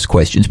any of those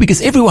questions because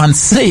everyone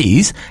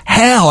sees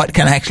how it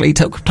can actually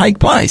take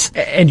place.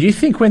 And you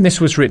think when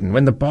this was written,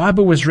 when the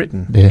Bible was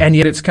written, Yeah. and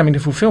yet it's coming to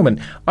fulfillment.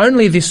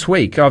 Only this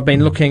week I've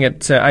been looking at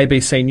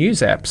ABC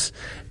News apps,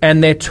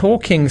 and they're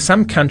talking,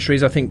 some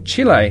countries, I think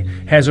Chile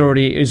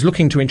is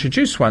looking to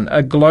introduce one,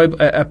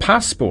 a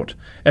passport,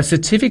 a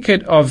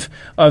certificate of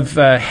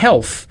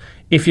health.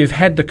 If you've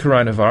had the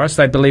coronavirus,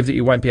 they believe that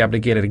you won't be able to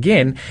get it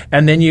again,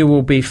 and then you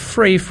will be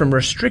free from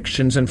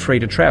restrictions and free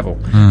to travel.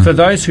 For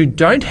those who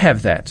don't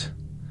have that,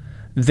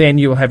 then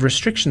you will have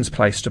restrictions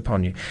placed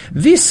upon you.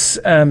 This,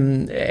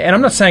 and I'm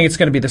not saying it's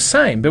going to be the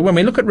same, but when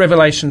we look at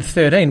Revelation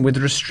 13 with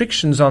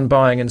restrictions on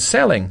buying and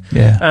selling,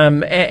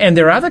 and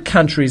there are other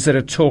countries that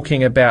are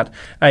talking about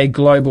a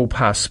global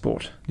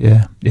passport.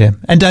 Yeah.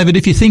 And David,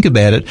 if you think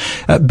about it,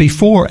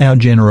 before our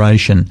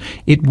generation,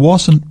 it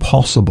wasn't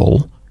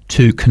possible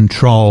to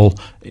control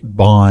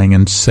buying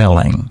and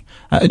selling.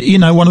 You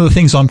know, one of the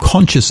things I'm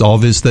conscious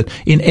of is that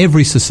in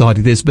every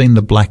society there's been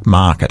the black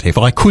market. If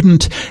I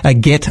couldn't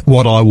get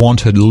what I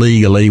wanted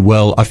legally,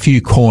 well, a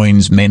few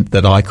coins meant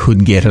that I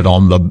could get it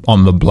on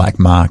the black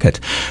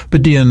market.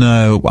 But do you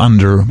know,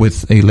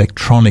 with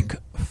electronic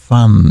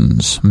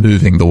funds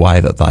moving the way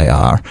that they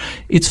are,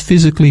 it's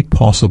physically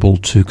possible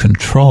to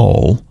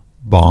control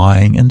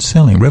buying and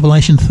selling.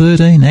 Revelation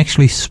 13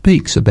 actually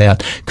speaks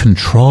about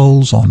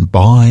controls on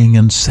buying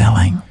and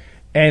selling.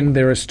 And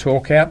there is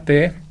talk out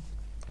there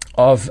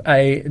of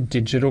a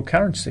digital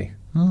currency.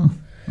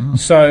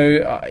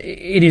 So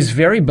it is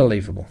very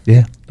believable.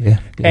 Yeah.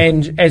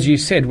 And as you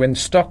said, when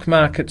stock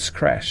markets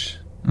crash,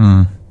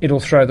 it'll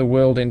throw the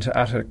world into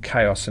utter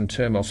chaos and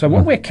turmoil. So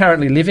what we're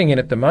currently living in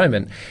at the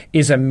moment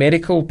is a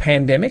medical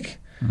pandemic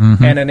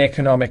and an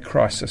economic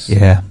crisis.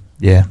 Yeah.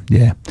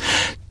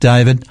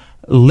 David,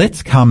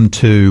 let's come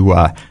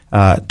to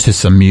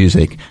some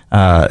music.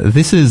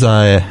 This is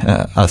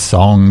a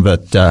song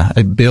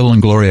that Bill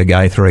and Gloria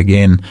Gaither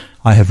again.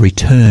 I have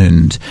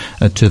returned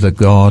to the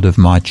God of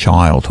my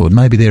childhood.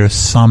 Maybe there are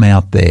some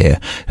out there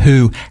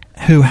who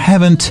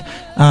haven't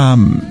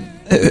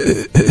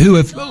who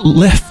have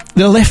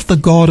left the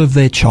God of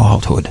their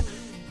childhood.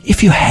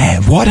 If you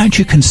have, why don't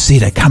you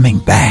consider coming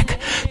back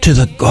to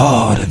the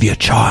God of your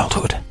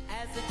childhood?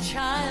 As a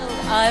child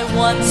I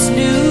once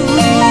knew,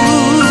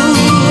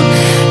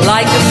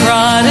 like a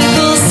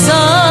prodigal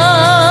son,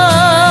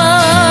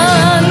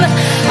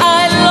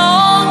 I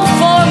long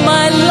for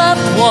my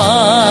loved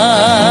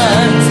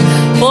ones,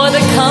 for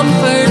the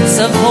comforts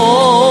of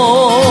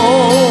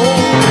home,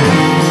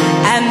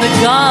 and the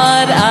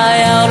God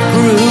I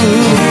outgrew.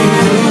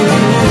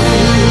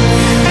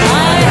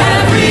 I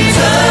have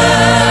returned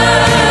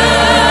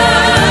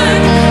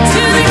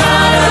to the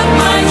God of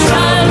my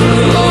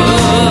childhood,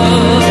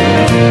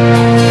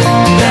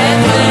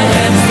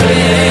 Bethlehem's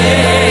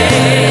spring,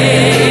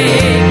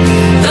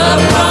 the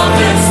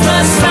prophets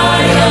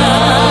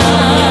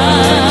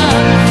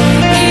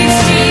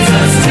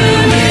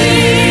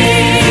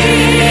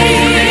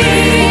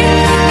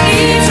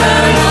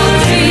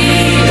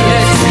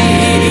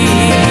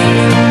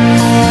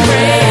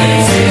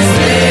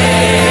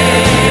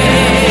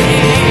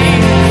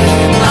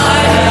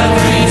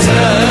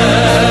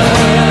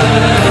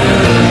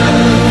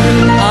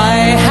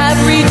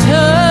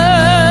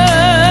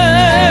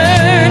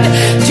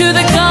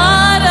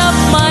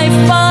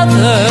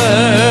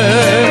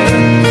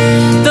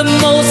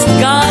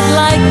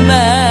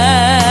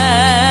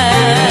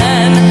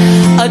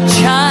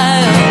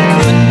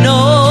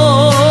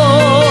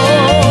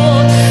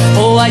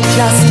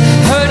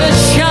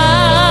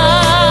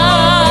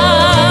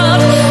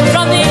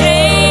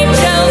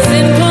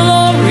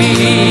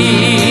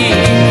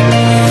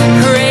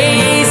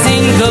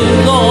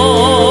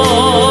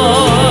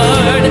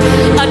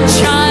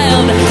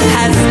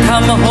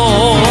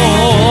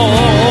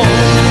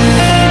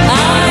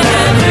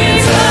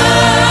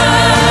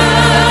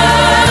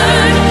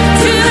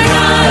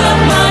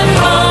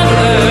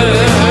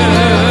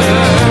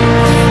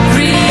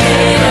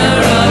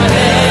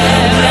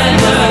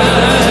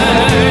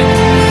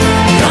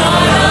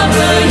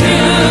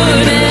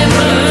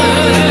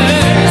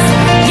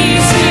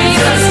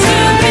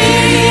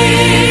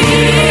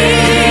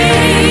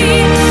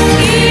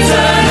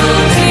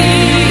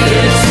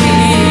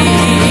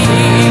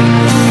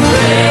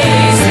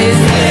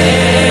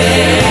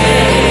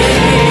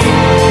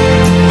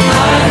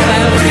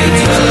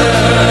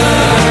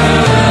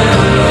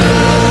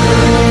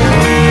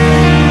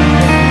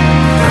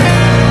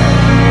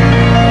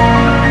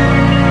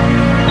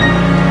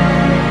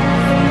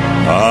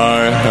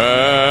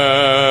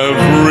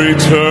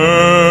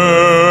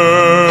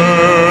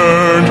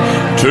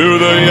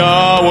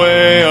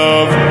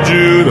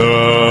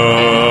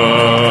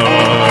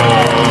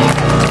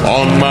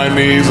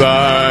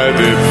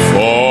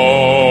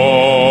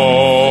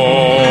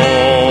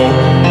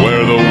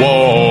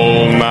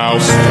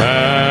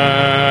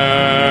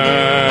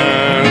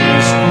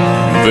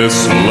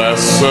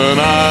lesson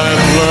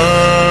I've learned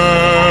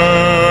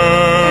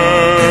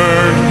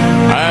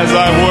as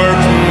I work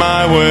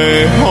my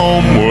way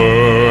homeward.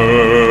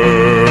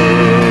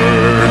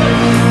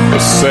 The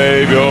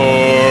Savior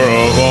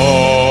of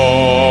all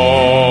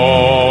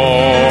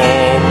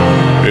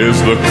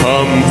is the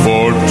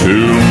comfort to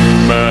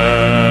man.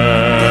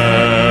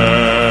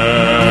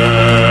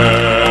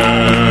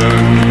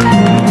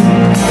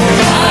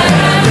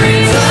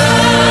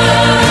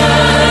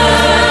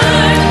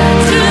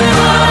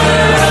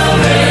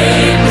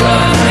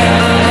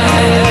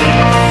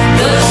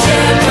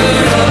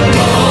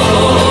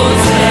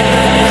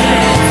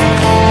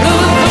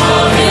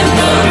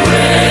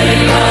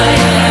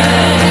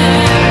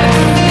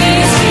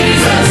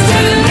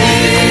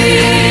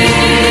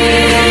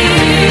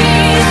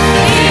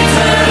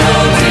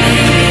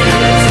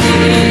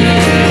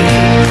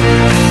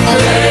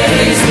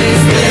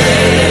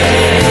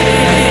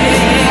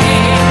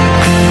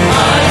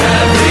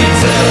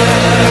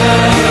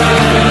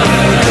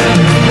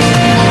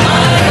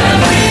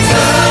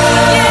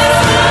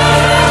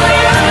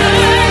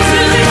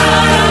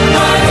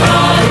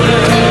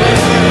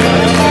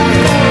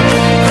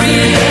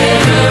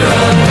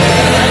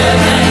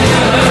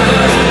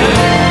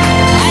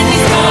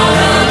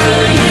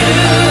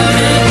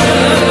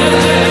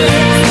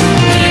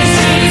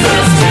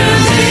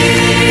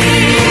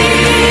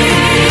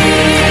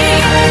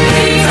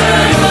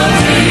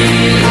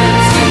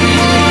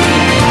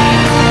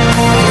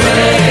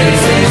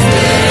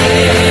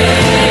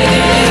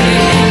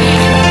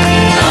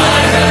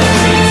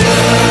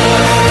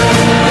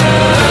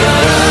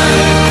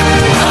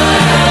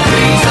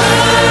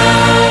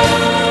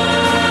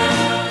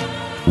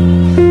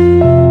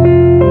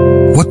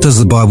 What does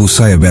the Bible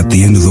say about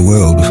the end of the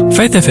world?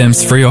 Faith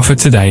FM's free offer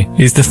today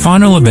is the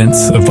Final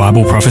Events of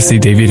Bible Prophecy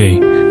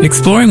DVD,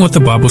 exploring what the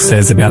Bible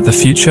says about the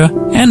future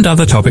and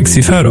other topics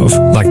you've heard of,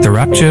 like the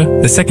rapture,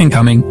 the second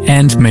coming,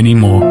 and many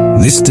more.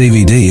 This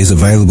DVD is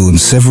available in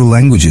several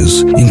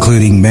languages,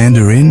 including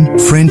Mandarin,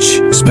 French,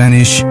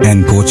 Spanish,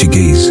 and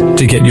Portuguese.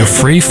 To get your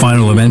free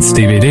Final Events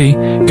DVD,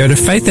 go to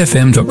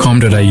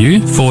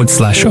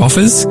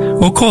faithfm.com.au/offers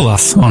or call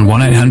us on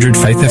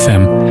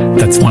 1-800-FAITH-FM.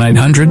 That's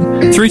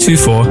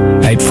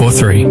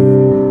 1-800-324-843.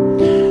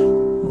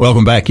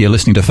 Welcome back. You're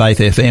listening to Faith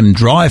FM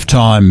Drive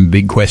Time,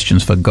 Big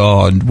Questions for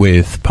God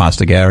with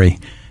Pastor Gary.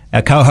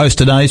 Our co-host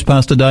today is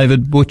Pastor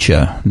David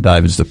Butcher.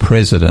 David's the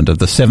president of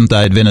the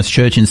Seventh-day Adventist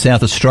Church in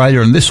South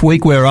Australia, and this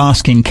week we're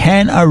asking,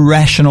 can a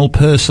rational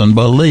person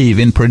believe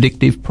in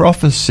predictive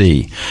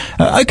prophecy?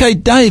 Okay,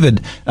 David,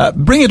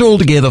 bring it all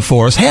together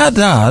for us. How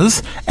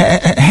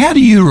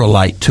do you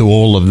relate to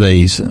all of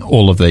these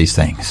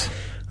things?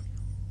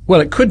 Well,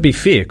 it could be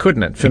fear,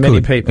 couldn't it, for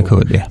many people? It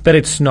could, yeah. But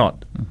it's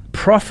not.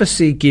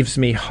 Prophecy gives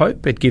me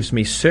hope, it gives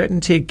me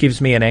certainty, it gives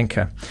me an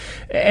anchor.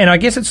 And I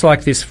guess it's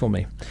like this for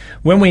me.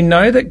 When we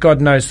know that God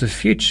knows the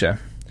future,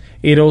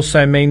 it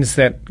also means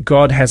that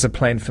God has a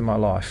plan for my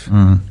life.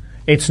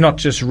 It's not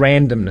just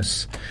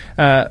randomness.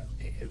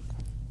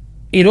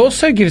 It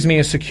also gives me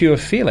a secure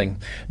feeling,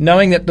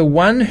 knowing that the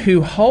one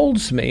who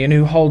holds me and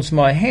who holds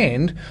my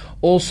hand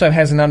also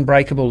has an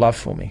unbreakable love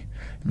for me.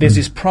 There's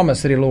this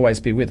promise that he'll always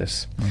be with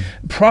us.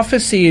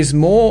 Prophecy is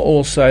more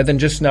also than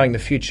just knowing the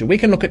future. We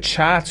can look at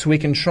charts, we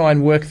can try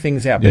and work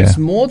things out, but it's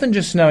more than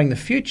just knowing the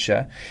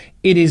future.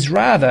 It is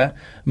rather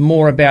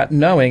more about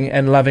knowing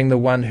and loving the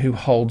one who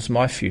holds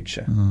my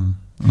future.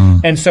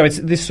 And so it's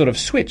this sort of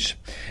switch.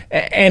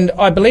 And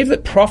I believe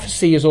that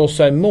prophecy is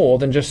also more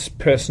than just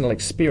personal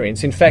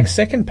experience. In fact,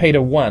 2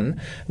 Peter 1,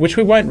 which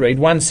we won't read,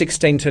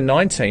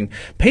 1:16-19,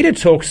 Peter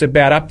talks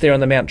about up there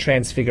on the Mount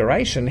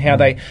Transfiguration, how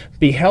they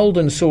beheld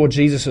and saw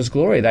Jesus'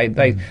 glory.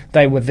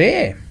 They were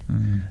there.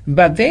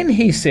 But then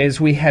he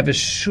says we have a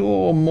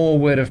sure more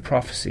word of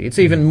prophecy. It's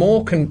even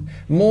more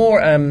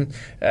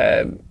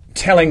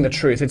telling the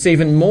truth. It's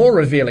even more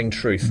revealing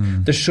truth,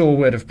 the sure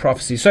word of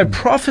prophecy. So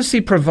prophecy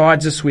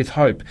provides us with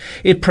hope.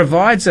 It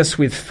provides us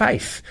with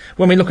faith.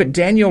 When we look at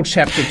Daniel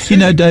chapter 2... You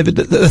know, David,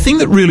 the thing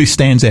that really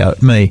stands out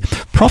at me,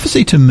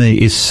 prophecy to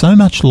me is so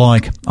much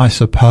like, I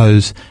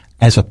suppose,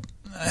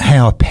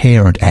 how a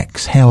parent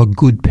acts, how a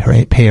good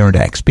parent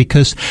acts,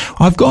 because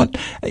I've got,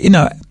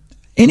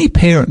 any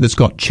parent that's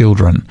got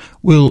children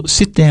will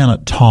sit down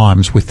at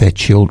times with their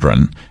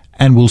children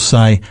and will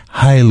say,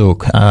 hey,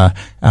 look,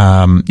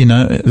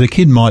 the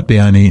kid might be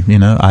only,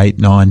 8,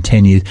 9,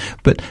 10 years,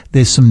 but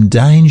there's some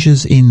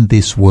dangers in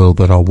this world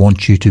that I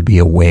want you to be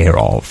aware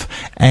of.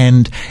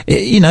 And,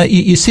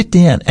 you sit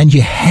down and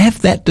you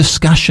have that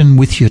discussion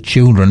with your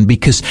children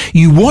because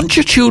you want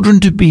your children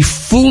to be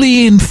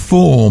fully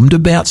informed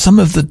about some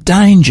of the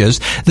dangers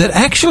that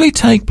actually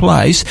take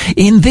place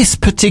in this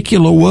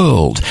particular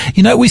world.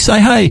 We say,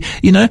 hey,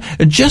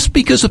 just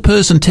because a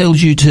person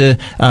tells you to,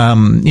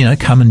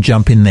 come and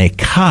jump in their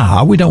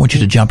car, we don't want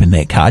you to jump in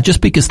their car. Just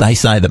because they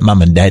say that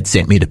mum and dad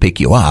sent me to pick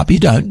you up, you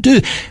don't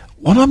do.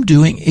 What I'm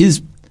doing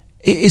is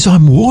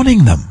I'm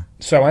warning them.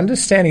 So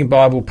understanding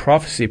Bible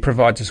prophecy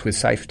provides us with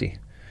safety.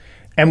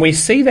 And we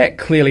see that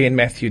clearly in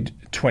Matthew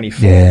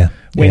 24. Yeah,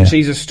 When yeah.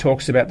 Jesus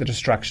talks about the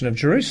destruction of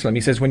Jerusalem,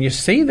 he says, when you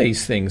see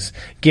these things,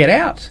 get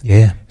out.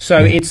 Yeah.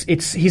 So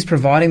he's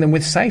providing them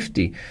with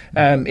safety.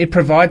 It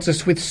provides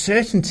us with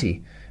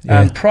certainty.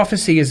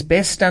 Prophecy is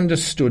best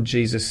understood,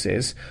 Jesus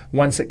says,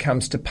 once it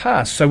comes to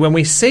pass. So when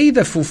we see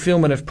the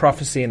fulfillment of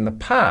prophecy in the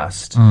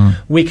past,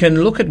 we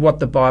can look at what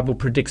the Bible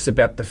predicts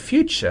about the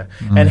future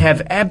and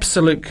have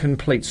absolute,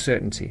 complete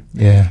certainty.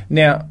 Yeah.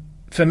 Now,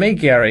 for me,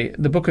 Gary,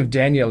 the book of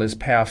Daniel is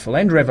powerful,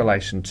 and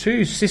Revelation,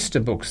 two sister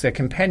books, they're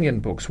companion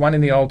books, one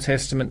in the Old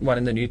Testament, one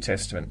in the New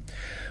Testament.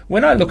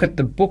 When I look at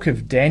the book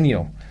of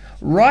Daniel,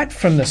 right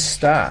from the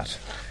start,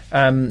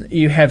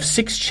 you have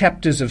 6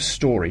 chapters of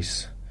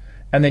stories,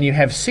 and then you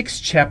have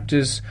 6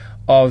 chapters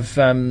of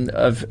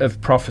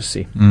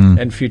prophecy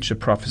and future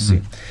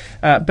prophecy.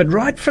 But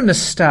right from the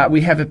start,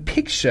 we have a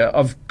picture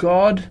of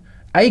God,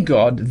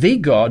 the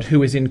God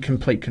who is in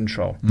complete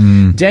control.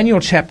 Daniel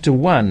chapter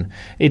 1,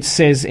 it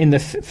says in the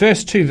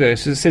first 2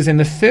 verses, it says, in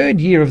the 3rd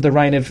year of the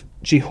reign of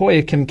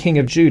Jehoiakim, king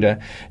of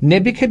Judah,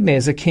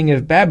 Nebuchadnezzar, king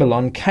of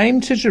Babylon,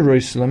 came to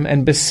Jerusalem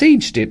and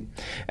besieged it.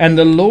 And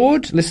the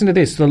Lord, listen to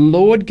this, the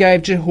Lord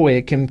gave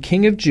Jehoiakim,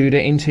 king of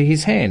Judah, into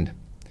his hand.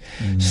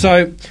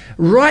 So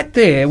right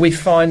there we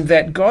find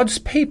that God's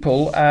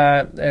people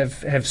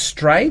have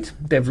strayed,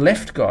 they've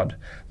left God.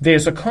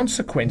 There's a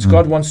consequence.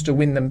 God wants to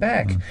win them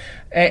back.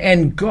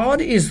 And God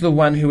is the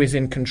one who is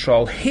in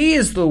control. He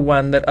is the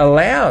one that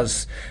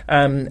allows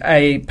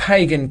a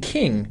pagan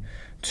king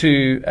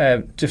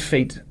to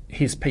defeat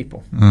his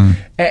people.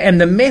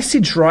 And the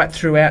message right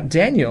throughout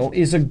Daniel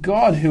is a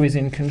God who is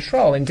in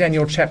control. In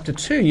Daniel chapter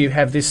 2, you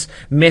have this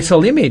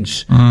metal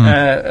image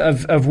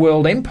of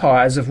world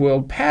empires, of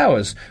world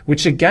powers,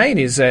 which again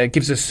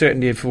gives us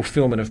certainty of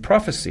fulfillment of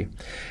prophecy.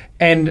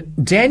 And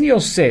Daniel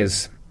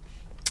says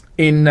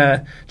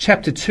in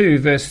chapter 2,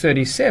 verse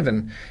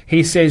 37,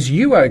 he says,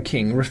 "You, O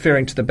king,"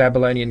 referring to the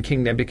Babylonian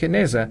king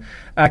Nebuchadnezzar,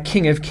 "are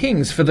king of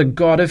kings, for the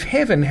God of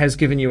heaven has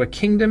given you a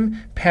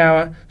kingdom,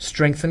 power,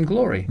 strength, and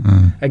glory."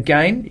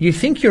 Again, you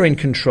think you're in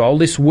control,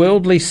 this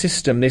worldly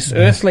system, this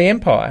earthly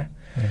empire,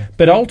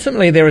 but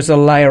ultimately there is a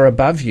layer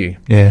above you,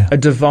 a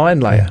divine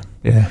layer.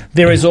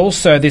 There is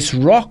also this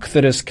rock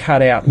that is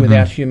cut out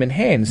without human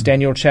hands.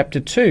 Daniel chapter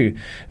 2,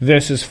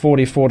 verses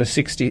 44 to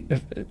 60...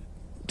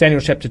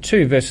 Daniel chapter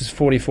 2, verses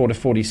 44 to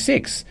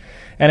 46.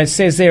 And it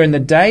says there, "In the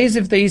days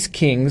of these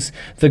kings,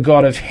 the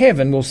God of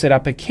heaven will set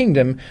up a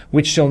kingdom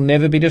which shall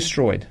never be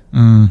destroyed."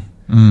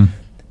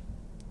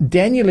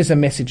 Daniel is a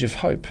message of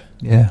hope,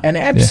 an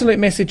absolute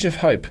message of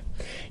hope.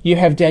 You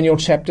have Daniel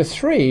chapter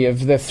 3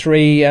 of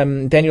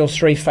the Daniel's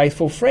 3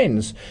 faithful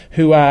friends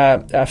who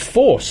are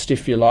forced,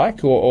 if you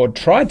like, or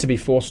tried to be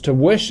forced to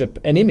worship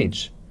an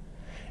image.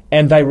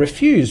 And they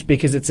refuse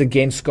because it's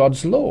against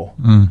God's law.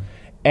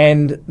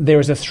 And there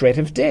is a threat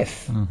of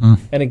death.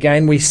 And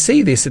again, we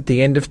see this at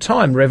the end of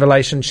time,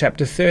 Revelation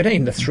chapter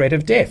 13, the threat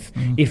of death,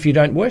 if you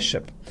don't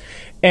worship.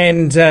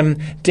 And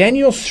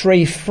Daniel's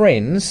 3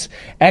 friends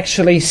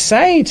actually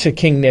say to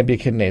King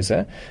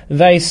Nebuchadnezzar,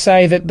 they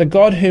say that the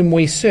God whom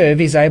we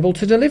serve is able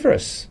to deliver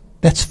us.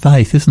 That's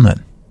faith, isn't it?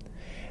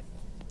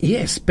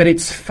 Yes, but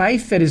it's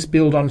faith that is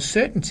built on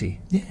certainty.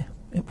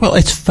 Well,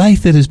 it's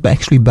faith that is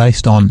actually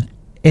based on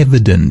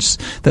evidence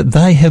that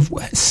they have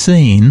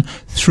seen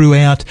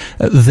throughout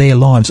their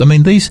lives. I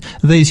mean,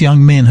 these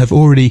young men have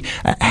already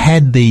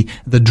had the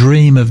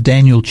dream of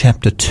Daniel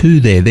chapter 2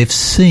 there. They've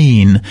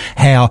seen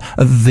how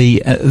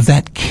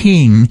that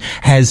king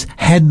has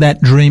had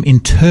that dream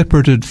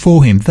interpreted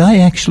for him.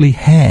 They actually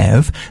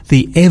have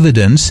the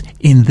evidence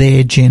in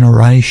their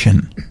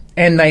generation.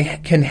 And they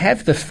can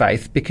have the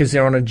faith because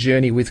they're on a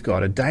journey with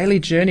God, a daily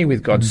journey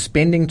with God,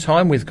 spending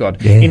time with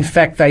God. In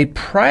fact, they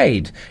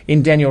prayed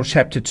in Daniel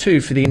chapter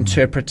 2 for the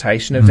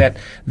interpretation of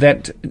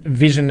that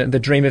vision, the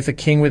dream of the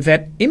king with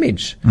that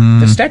image,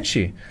 the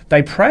statue.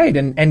 They prayed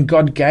and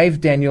God gave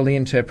Daniel the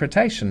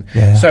interpretation.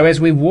 So as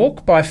we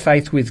walk by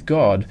faith with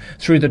God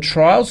through the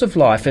trials of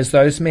life, as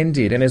those men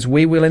did, and as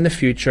we will in the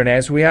future and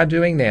as we are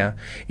doing now,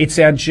 it's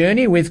our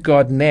journey with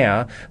God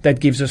now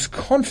that gives us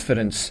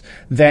confidence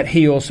that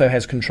He also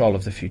has control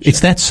of the future.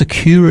 It's that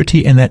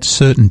security and that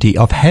certainty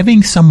of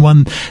having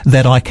someone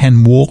that I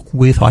can walk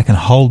with, I can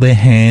hold their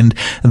hand,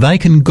 they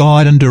can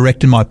guide and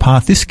direct in my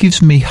path. This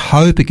gives me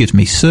hope, it gives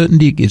me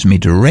certainty, it gives me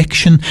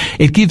direction,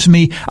 it gives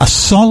me a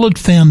solid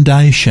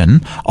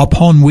foundation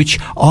upon which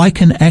I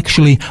can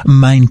actually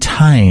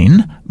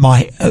maintain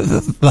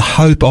the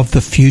hope of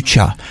the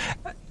future.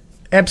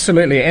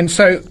 Absolutely. And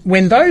so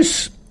when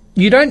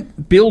you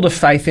don't build a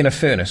faith in a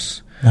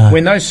furnace.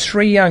 When those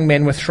 3 young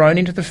men were thrown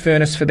into the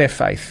furnace for their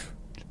faith,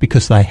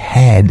 because they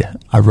had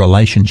a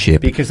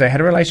relationship. Because they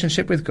had a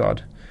relationship with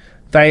God.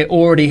 They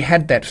already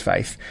had that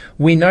faith.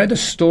 We know the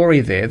story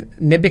there.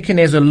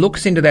 Nebuchadnezzar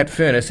looks into that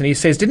furnace and he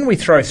says, "Didn't we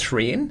throw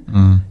 3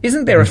 in?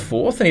 Isn't there a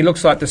 4th? And he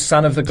looks like the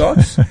son of the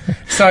gods.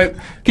 So,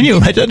 can you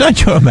imagine?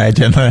 Don't you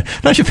imagine?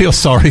 Don't you feel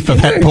sorry for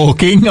that poor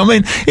king? I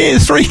mean,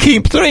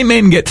 3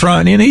 men get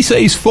thrown in. He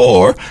sees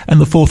 4, and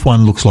the 4th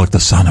one looks like the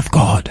son of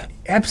God.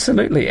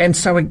 Absolutely. And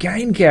so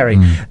again, Gary,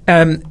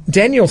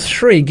 Daniel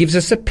 3 gives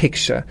us a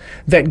picture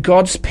that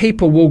God's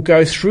people will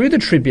go through the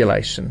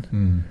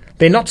tribulation.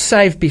 They're not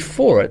saved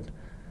before it,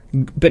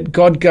 but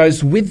God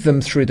goes with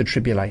them through the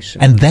tribulation.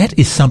 And that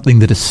is something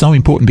that is so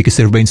important, because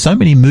there have been so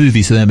many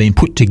movies that have been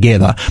put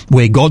together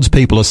where God's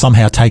people are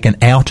somehow taken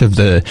out of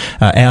the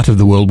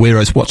world,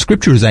 whereas what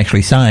Scripture is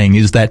actually saying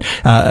is that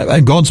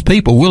God's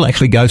people will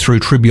actually go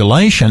through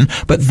tribulation,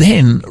 but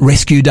then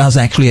rescue does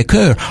actually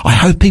occur. I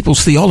hope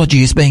people's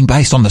theology is being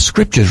based on the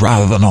Scriptures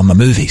rather than on the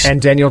movies.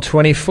 And Daniel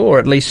 24,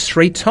 at least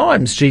 3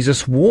 times,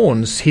 Jesus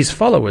warns his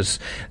followers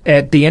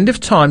at the end of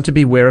time to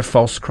beware of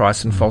false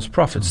Christs and false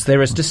prophets.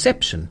 There is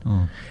deception.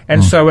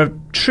 And so a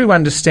true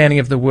understanding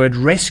of the word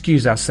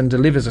rescues us and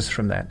delivers us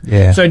from that.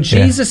 So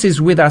Jesus is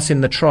with us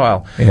in the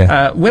trial.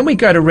 When we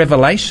go to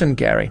Revelation,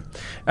 Gary,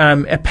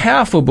 a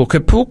powerful book,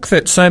 a book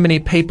that so many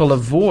people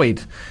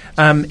avoid,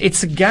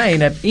 it's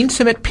again an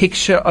intimate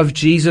picture of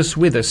Jesus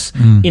with us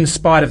in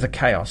spite of the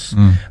chaos.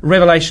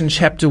 Revelation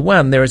chapter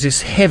 1, there is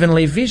this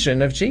heavenly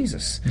vision of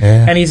Jesus.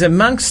 And he's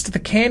amongst the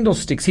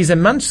candlesticks. He's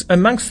amongst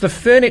the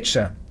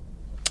furniture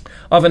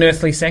of an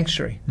earthly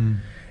sanctuary.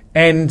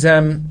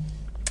 And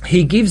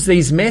he gives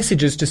these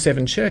messages to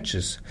 7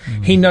 churches.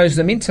 He knows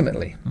them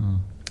intimately.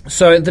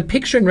 So the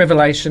picture in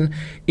Revelation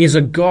is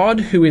a God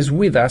who is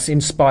with us in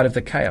spite of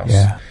the chaos.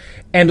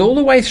 And all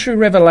the way through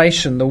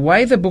Revelation, the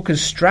way the book is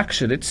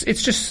structured, it's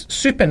just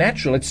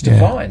supernatural, it's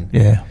divine.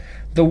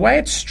 The way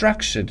it's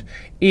structured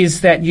is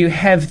that you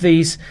have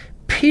these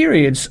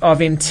periods of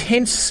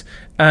intense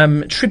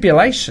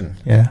tribulation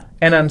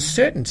and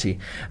uncertainty.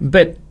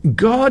 But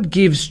God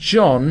gives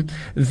John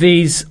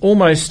these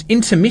almost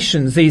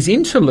intermissions, these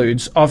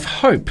interludes of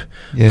hope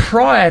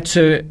prior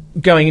to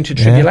going into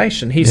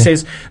tribulation. He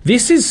says,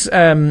 this is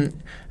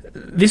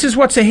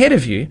what's ahead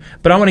of you,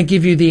 but I want to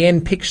give you the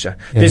end picture.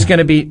 There's going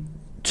to be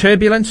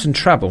turbulence and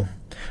trouble.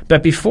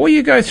 But before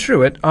you go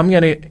through it, I'm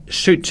going to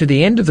shoot to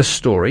the end of the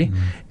story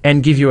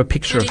and give you a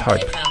picture of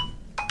hope.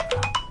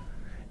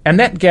 And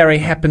that, Gary,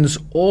 happens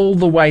all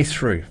the way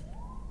through.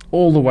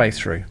 All the way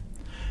through.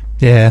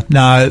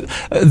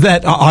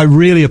 That I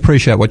really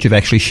appreciate what you've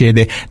actually shared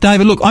there.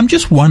 David, look, I'm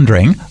just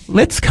wondering,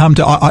 let's come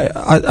to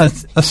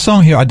a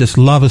song here I just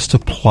love us to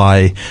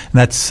play, and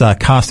that's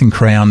Casting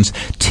Crowns,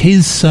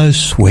 'Tis So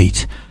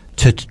Sweet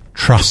to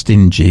Trust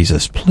in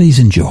Jesus. Please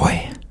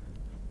enjoy.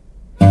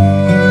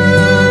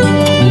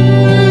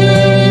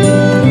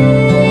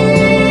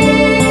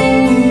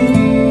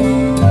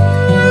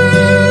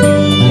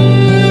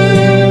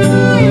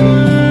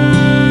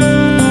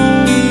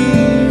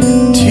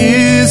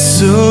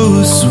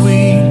 So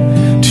sweet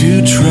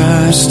to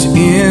trust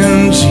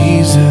in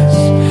Jesus,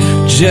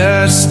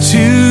 just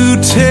to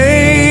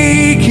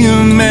take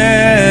him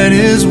at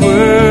his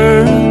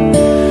word,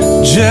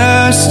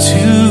 just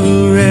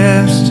to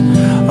rest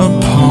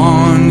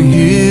upon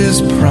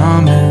his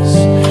promise,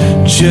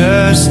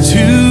 just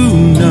to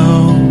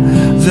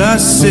know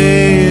thus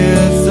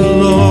saith the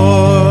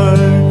Lord.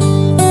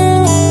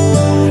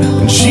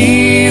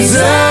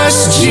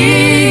 Jesus,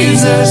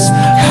 Jesus,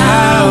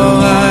 how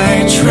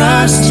I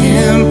trust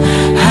him,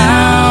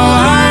 how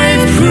I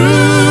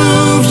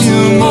proved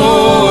him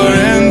more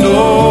and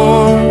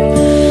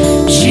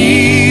more.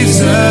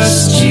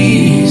 Jesus,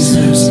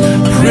 Jesus,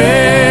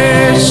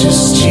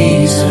 precious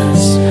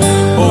Jesus,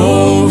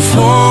 oh,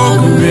 for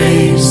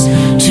grace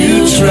to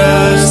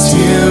trust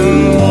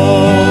him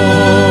more.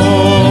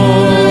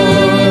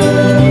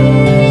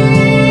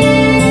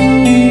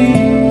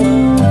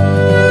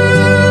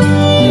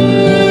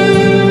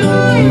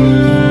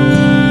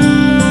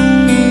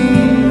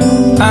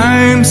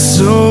 I'm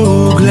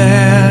so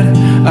glad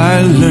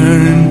I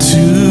learned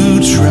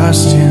to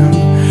trust him.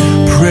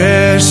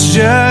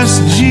 Precious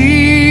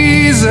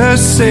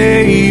Jesus,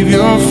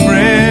 Savior,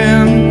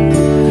 friend.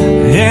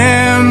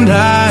 And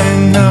I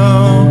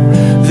know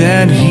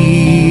that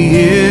he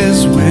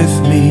is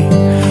with me,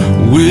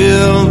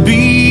 will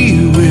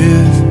be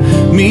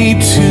with me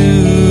to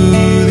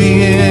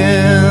the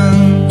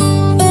end.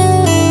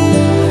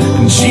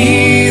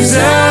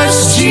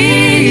 Jesus,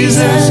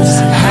 Jesus,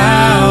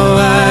 how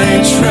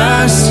I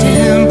trust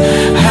him,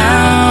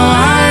 how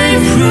I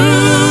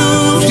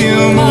proved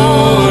him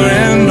more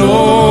and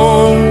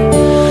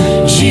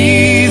more.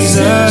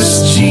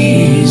 Jesus,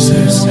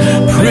 Jesus,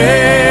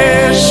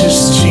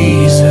 precious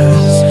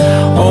Jesus,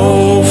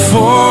 oh,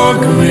 for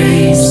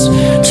grace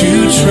to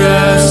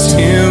trust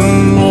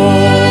him more.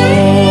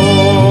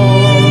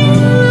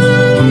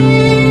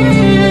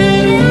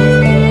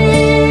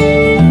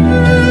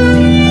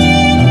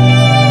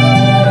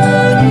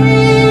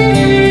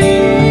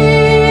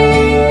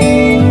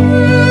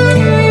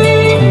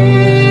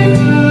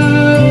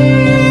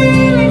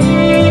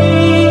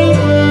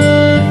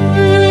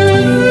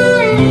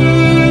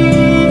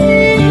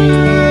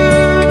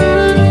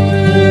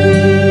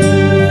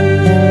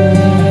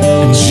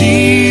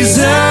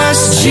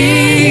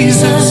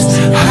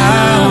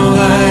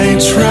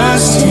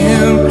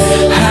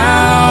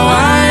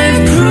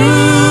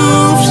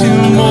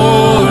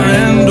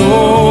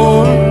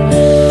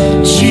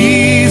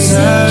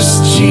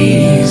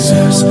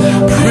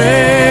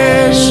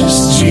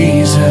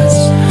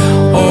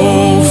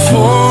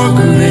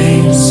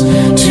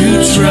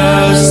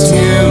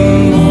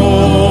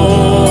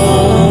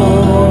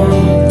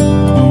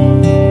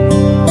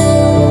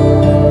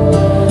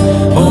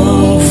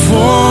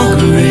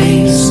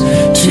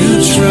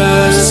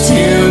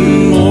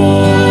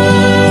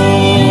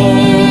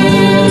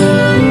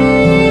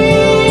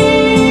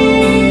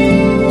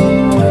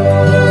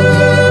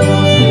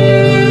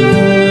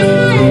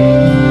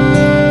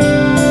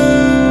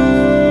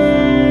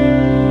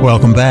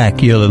 Welcome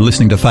back. You're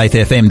listening to Faith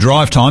FM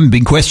Drive Time,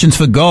 Big Questions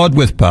for God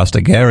with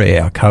Pastor Gary.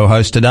 Our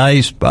co-host today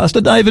is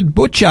Pastor David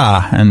Butcher,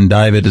 and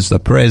David is the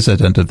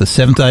president of the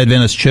Seventh-day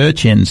Adventist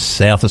Church in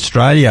South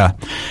Australia.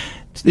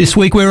 This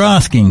week we're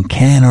asking,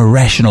 can a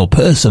rational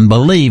person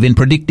believe in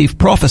predictive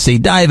prophecy?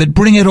 David,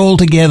 bring it all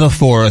together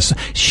for us.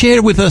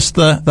 Share with us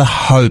the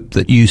hope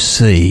that you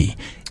see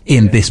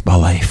in this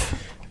belief.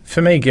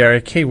 For me, Gary,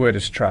 a key word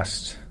is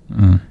trust.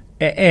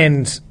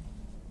 And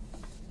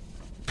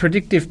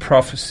predictive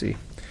prophecy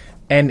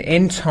and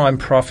end-time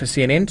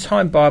prophecy and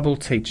end-time Bible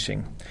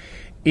teaching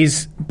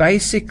is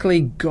basically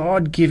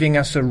God giving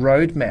us a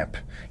roadmap,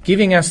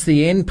 giving us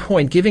the end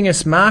point, giving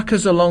us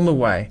markers along the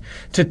way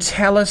to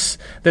tell us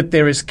that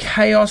there is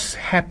chaos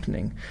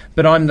happening,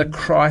 but I'm the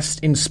Christ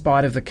in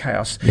spite of the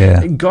chaos.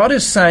 Yeah. God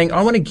is saying,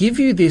 I want to give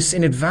you this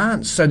in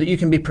advance so that you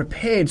can be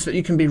prepared, so that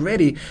you can be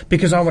ready,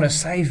 because I want to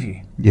save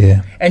you.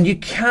 Yeah. And you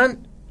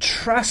can't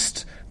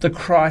trust the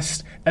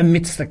Christ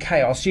amidst the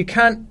chaos. You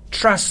can't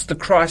trust the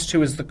Christ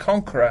who is the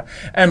conqueror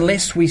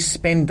unless we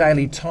spend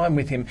daily time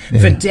with him.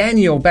 Yeah. For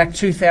Daniel, back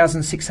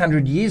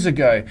 2,600 years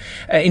ago,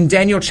 in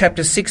Daniel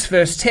chapter 6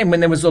 verse 10, when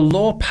there was a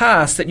law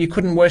passed that you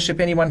couldn't worship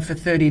anyone for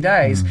 30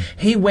 days,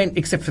 he went,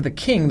 except for the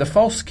king, the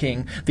false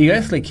king, the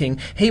earthly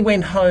king, he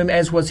went home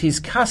as was his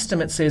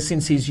custom, it says,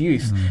 since his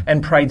youth,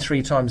 and prayed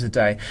 3 times a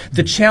day.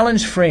 The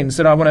challenge, friends,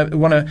 that I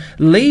want to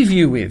leave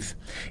you with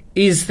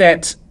is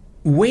that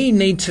we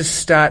need to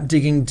start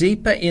digging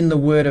deeper in the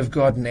Word of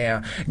God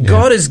now. Yeah.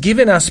 God has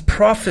given us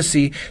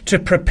prophecy to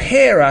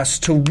prepare us,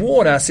 to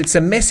warn us. It's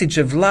a message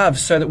of love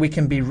so that we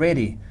can be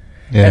ready.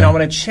 Yeah. And I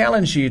want to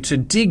challenge you to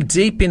dig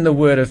deep in the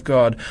Word of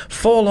God.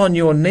 Fall on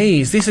your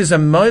knees. This is a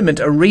moment,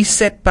 a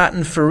reset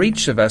button for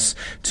each of us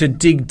to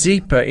dig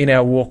deeper in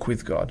our walk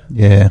with God.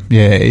 Yeah.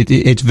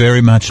 It's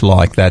very much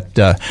like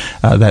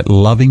that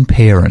loving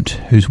parent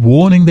who's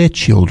warning their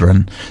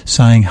children,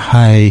 saying,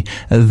 hey,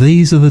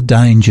 these are the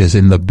dangers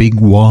in the big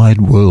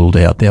wide world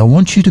out there. I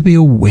want you to be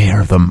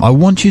aware of them. I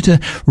want you to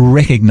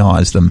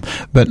recognize them.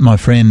 But my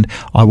friend,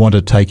 I want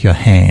to take your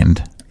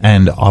hand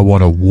and I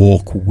want to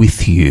walk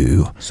with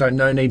you. So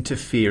no need to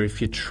fear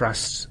if you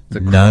trust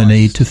the Christ. No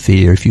need to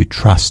fear if you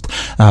trust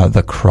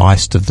the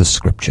Christ of the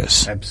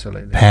Scriptures.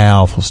 Absolutely.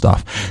 Powerful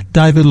stuff.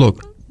 David,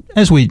 look,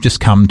 as we just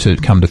come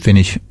to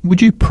finish,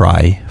 would you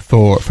pray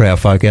for our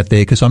folk out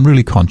there? Because I'm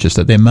really conscious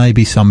that there may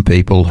be some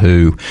people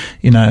who,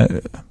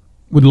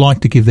 would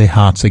like to give their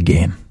hearts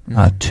again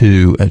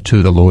to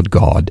the Lord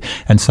God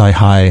and say,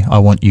 hey, I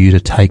want you to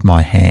take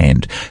my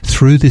hand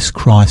through this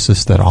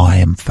crisis that I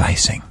am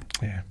facing.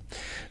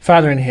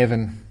 Father in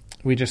heaven,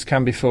 we just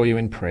come before you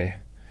in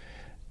prayer.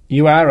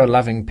 You are a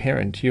loving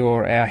parent.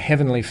 You're our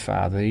heavenly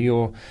Father.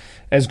 You're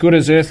as good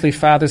as earthly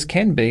fathers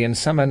can be, and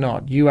some are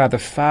not. You are the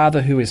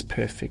Father who is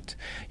perfect.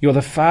 You're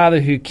the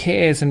Father who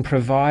cares and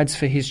provides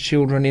for his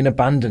children in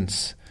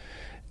abundance.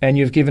 And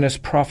you've given us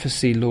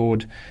prophecy,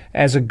 Lord,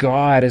 as a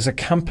guide, as a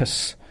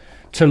compass,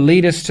 to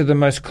lead us to the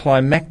most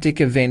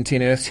climactic event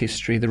in Earth's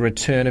history, the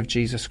return of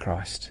Jesus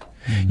Christ.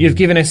 You've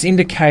given us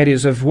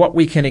indicators of what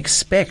we can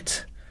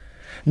expect,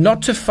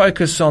 not to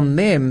focus on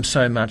them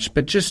so much,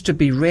 but just to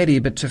be ready,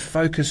 but to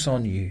focus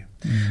on you.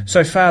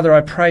 So, Father,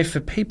 I pray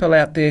for people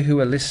out there who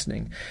are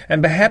listening,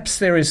 and perhaps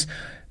there is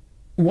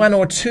 1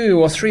 or 2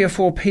 or 3 or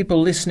 4 people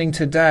listening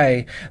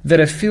today that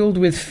are filled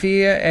with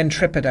fear and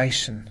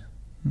trepidation.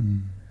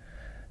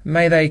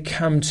 May they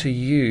come to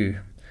you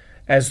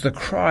as the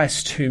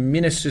Christ who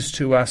ministers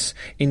to us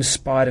in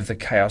spite of the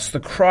chaos, the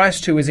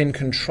Christ who is in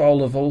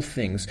control of all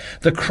things,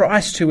 the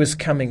Christ who is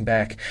coming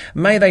back.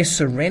 May they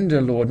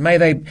surrender, Lord. May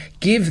they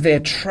give their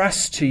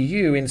trust to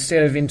you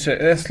instead of into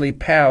earthly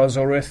powers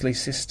or earthly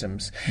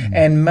systems.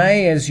 And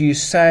may, as you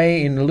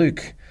say in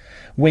Luke,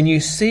 when you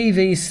see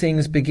these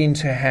things begin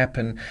to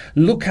happen,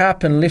 look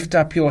up and lift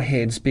up your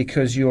heads,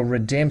 because your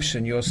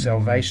redemption, your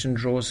salvation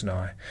draws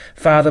nigh.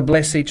 Father,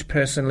 bless each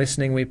person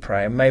listening, we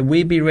pray. And may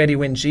we be ready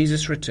when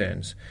Jesus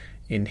returns.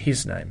 In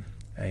his name,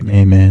 amen.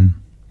 Amen.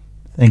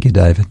 Thank you,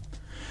 David.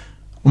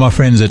 Well, my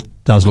friends, it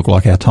does look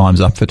like our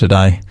time's up for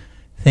today.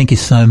 Thank you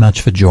so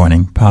much for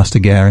joining Pastor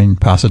Gary and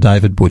Pastor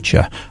David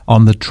Butcher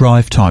on the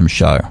Drive Time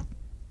Show.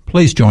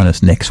 Please join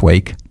us next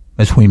week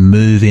as we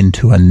move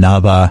into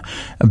another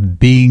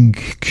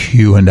big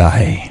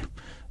Q&A.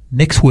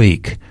 Next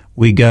week,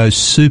 we go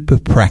super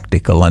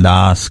practical and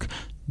ask,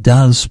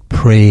 does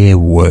prayer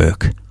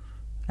work?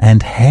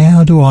 And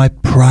how do I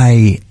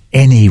pray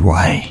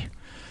anyway?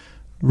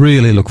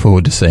 Really look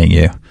forward to seeing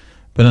you.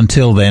 But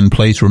until then,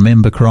 please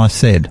remember Christ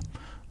said,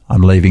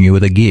 I'm leaving you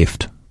with a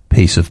gift,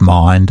 peace of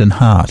mind and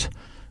heart.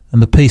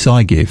 And the peace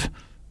I give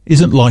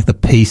isn't like the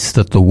peace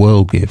that the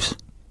world gives.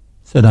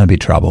 So don't be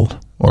troubled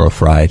or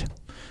afraid.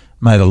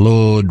 May the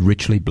Lord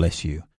richly bless you.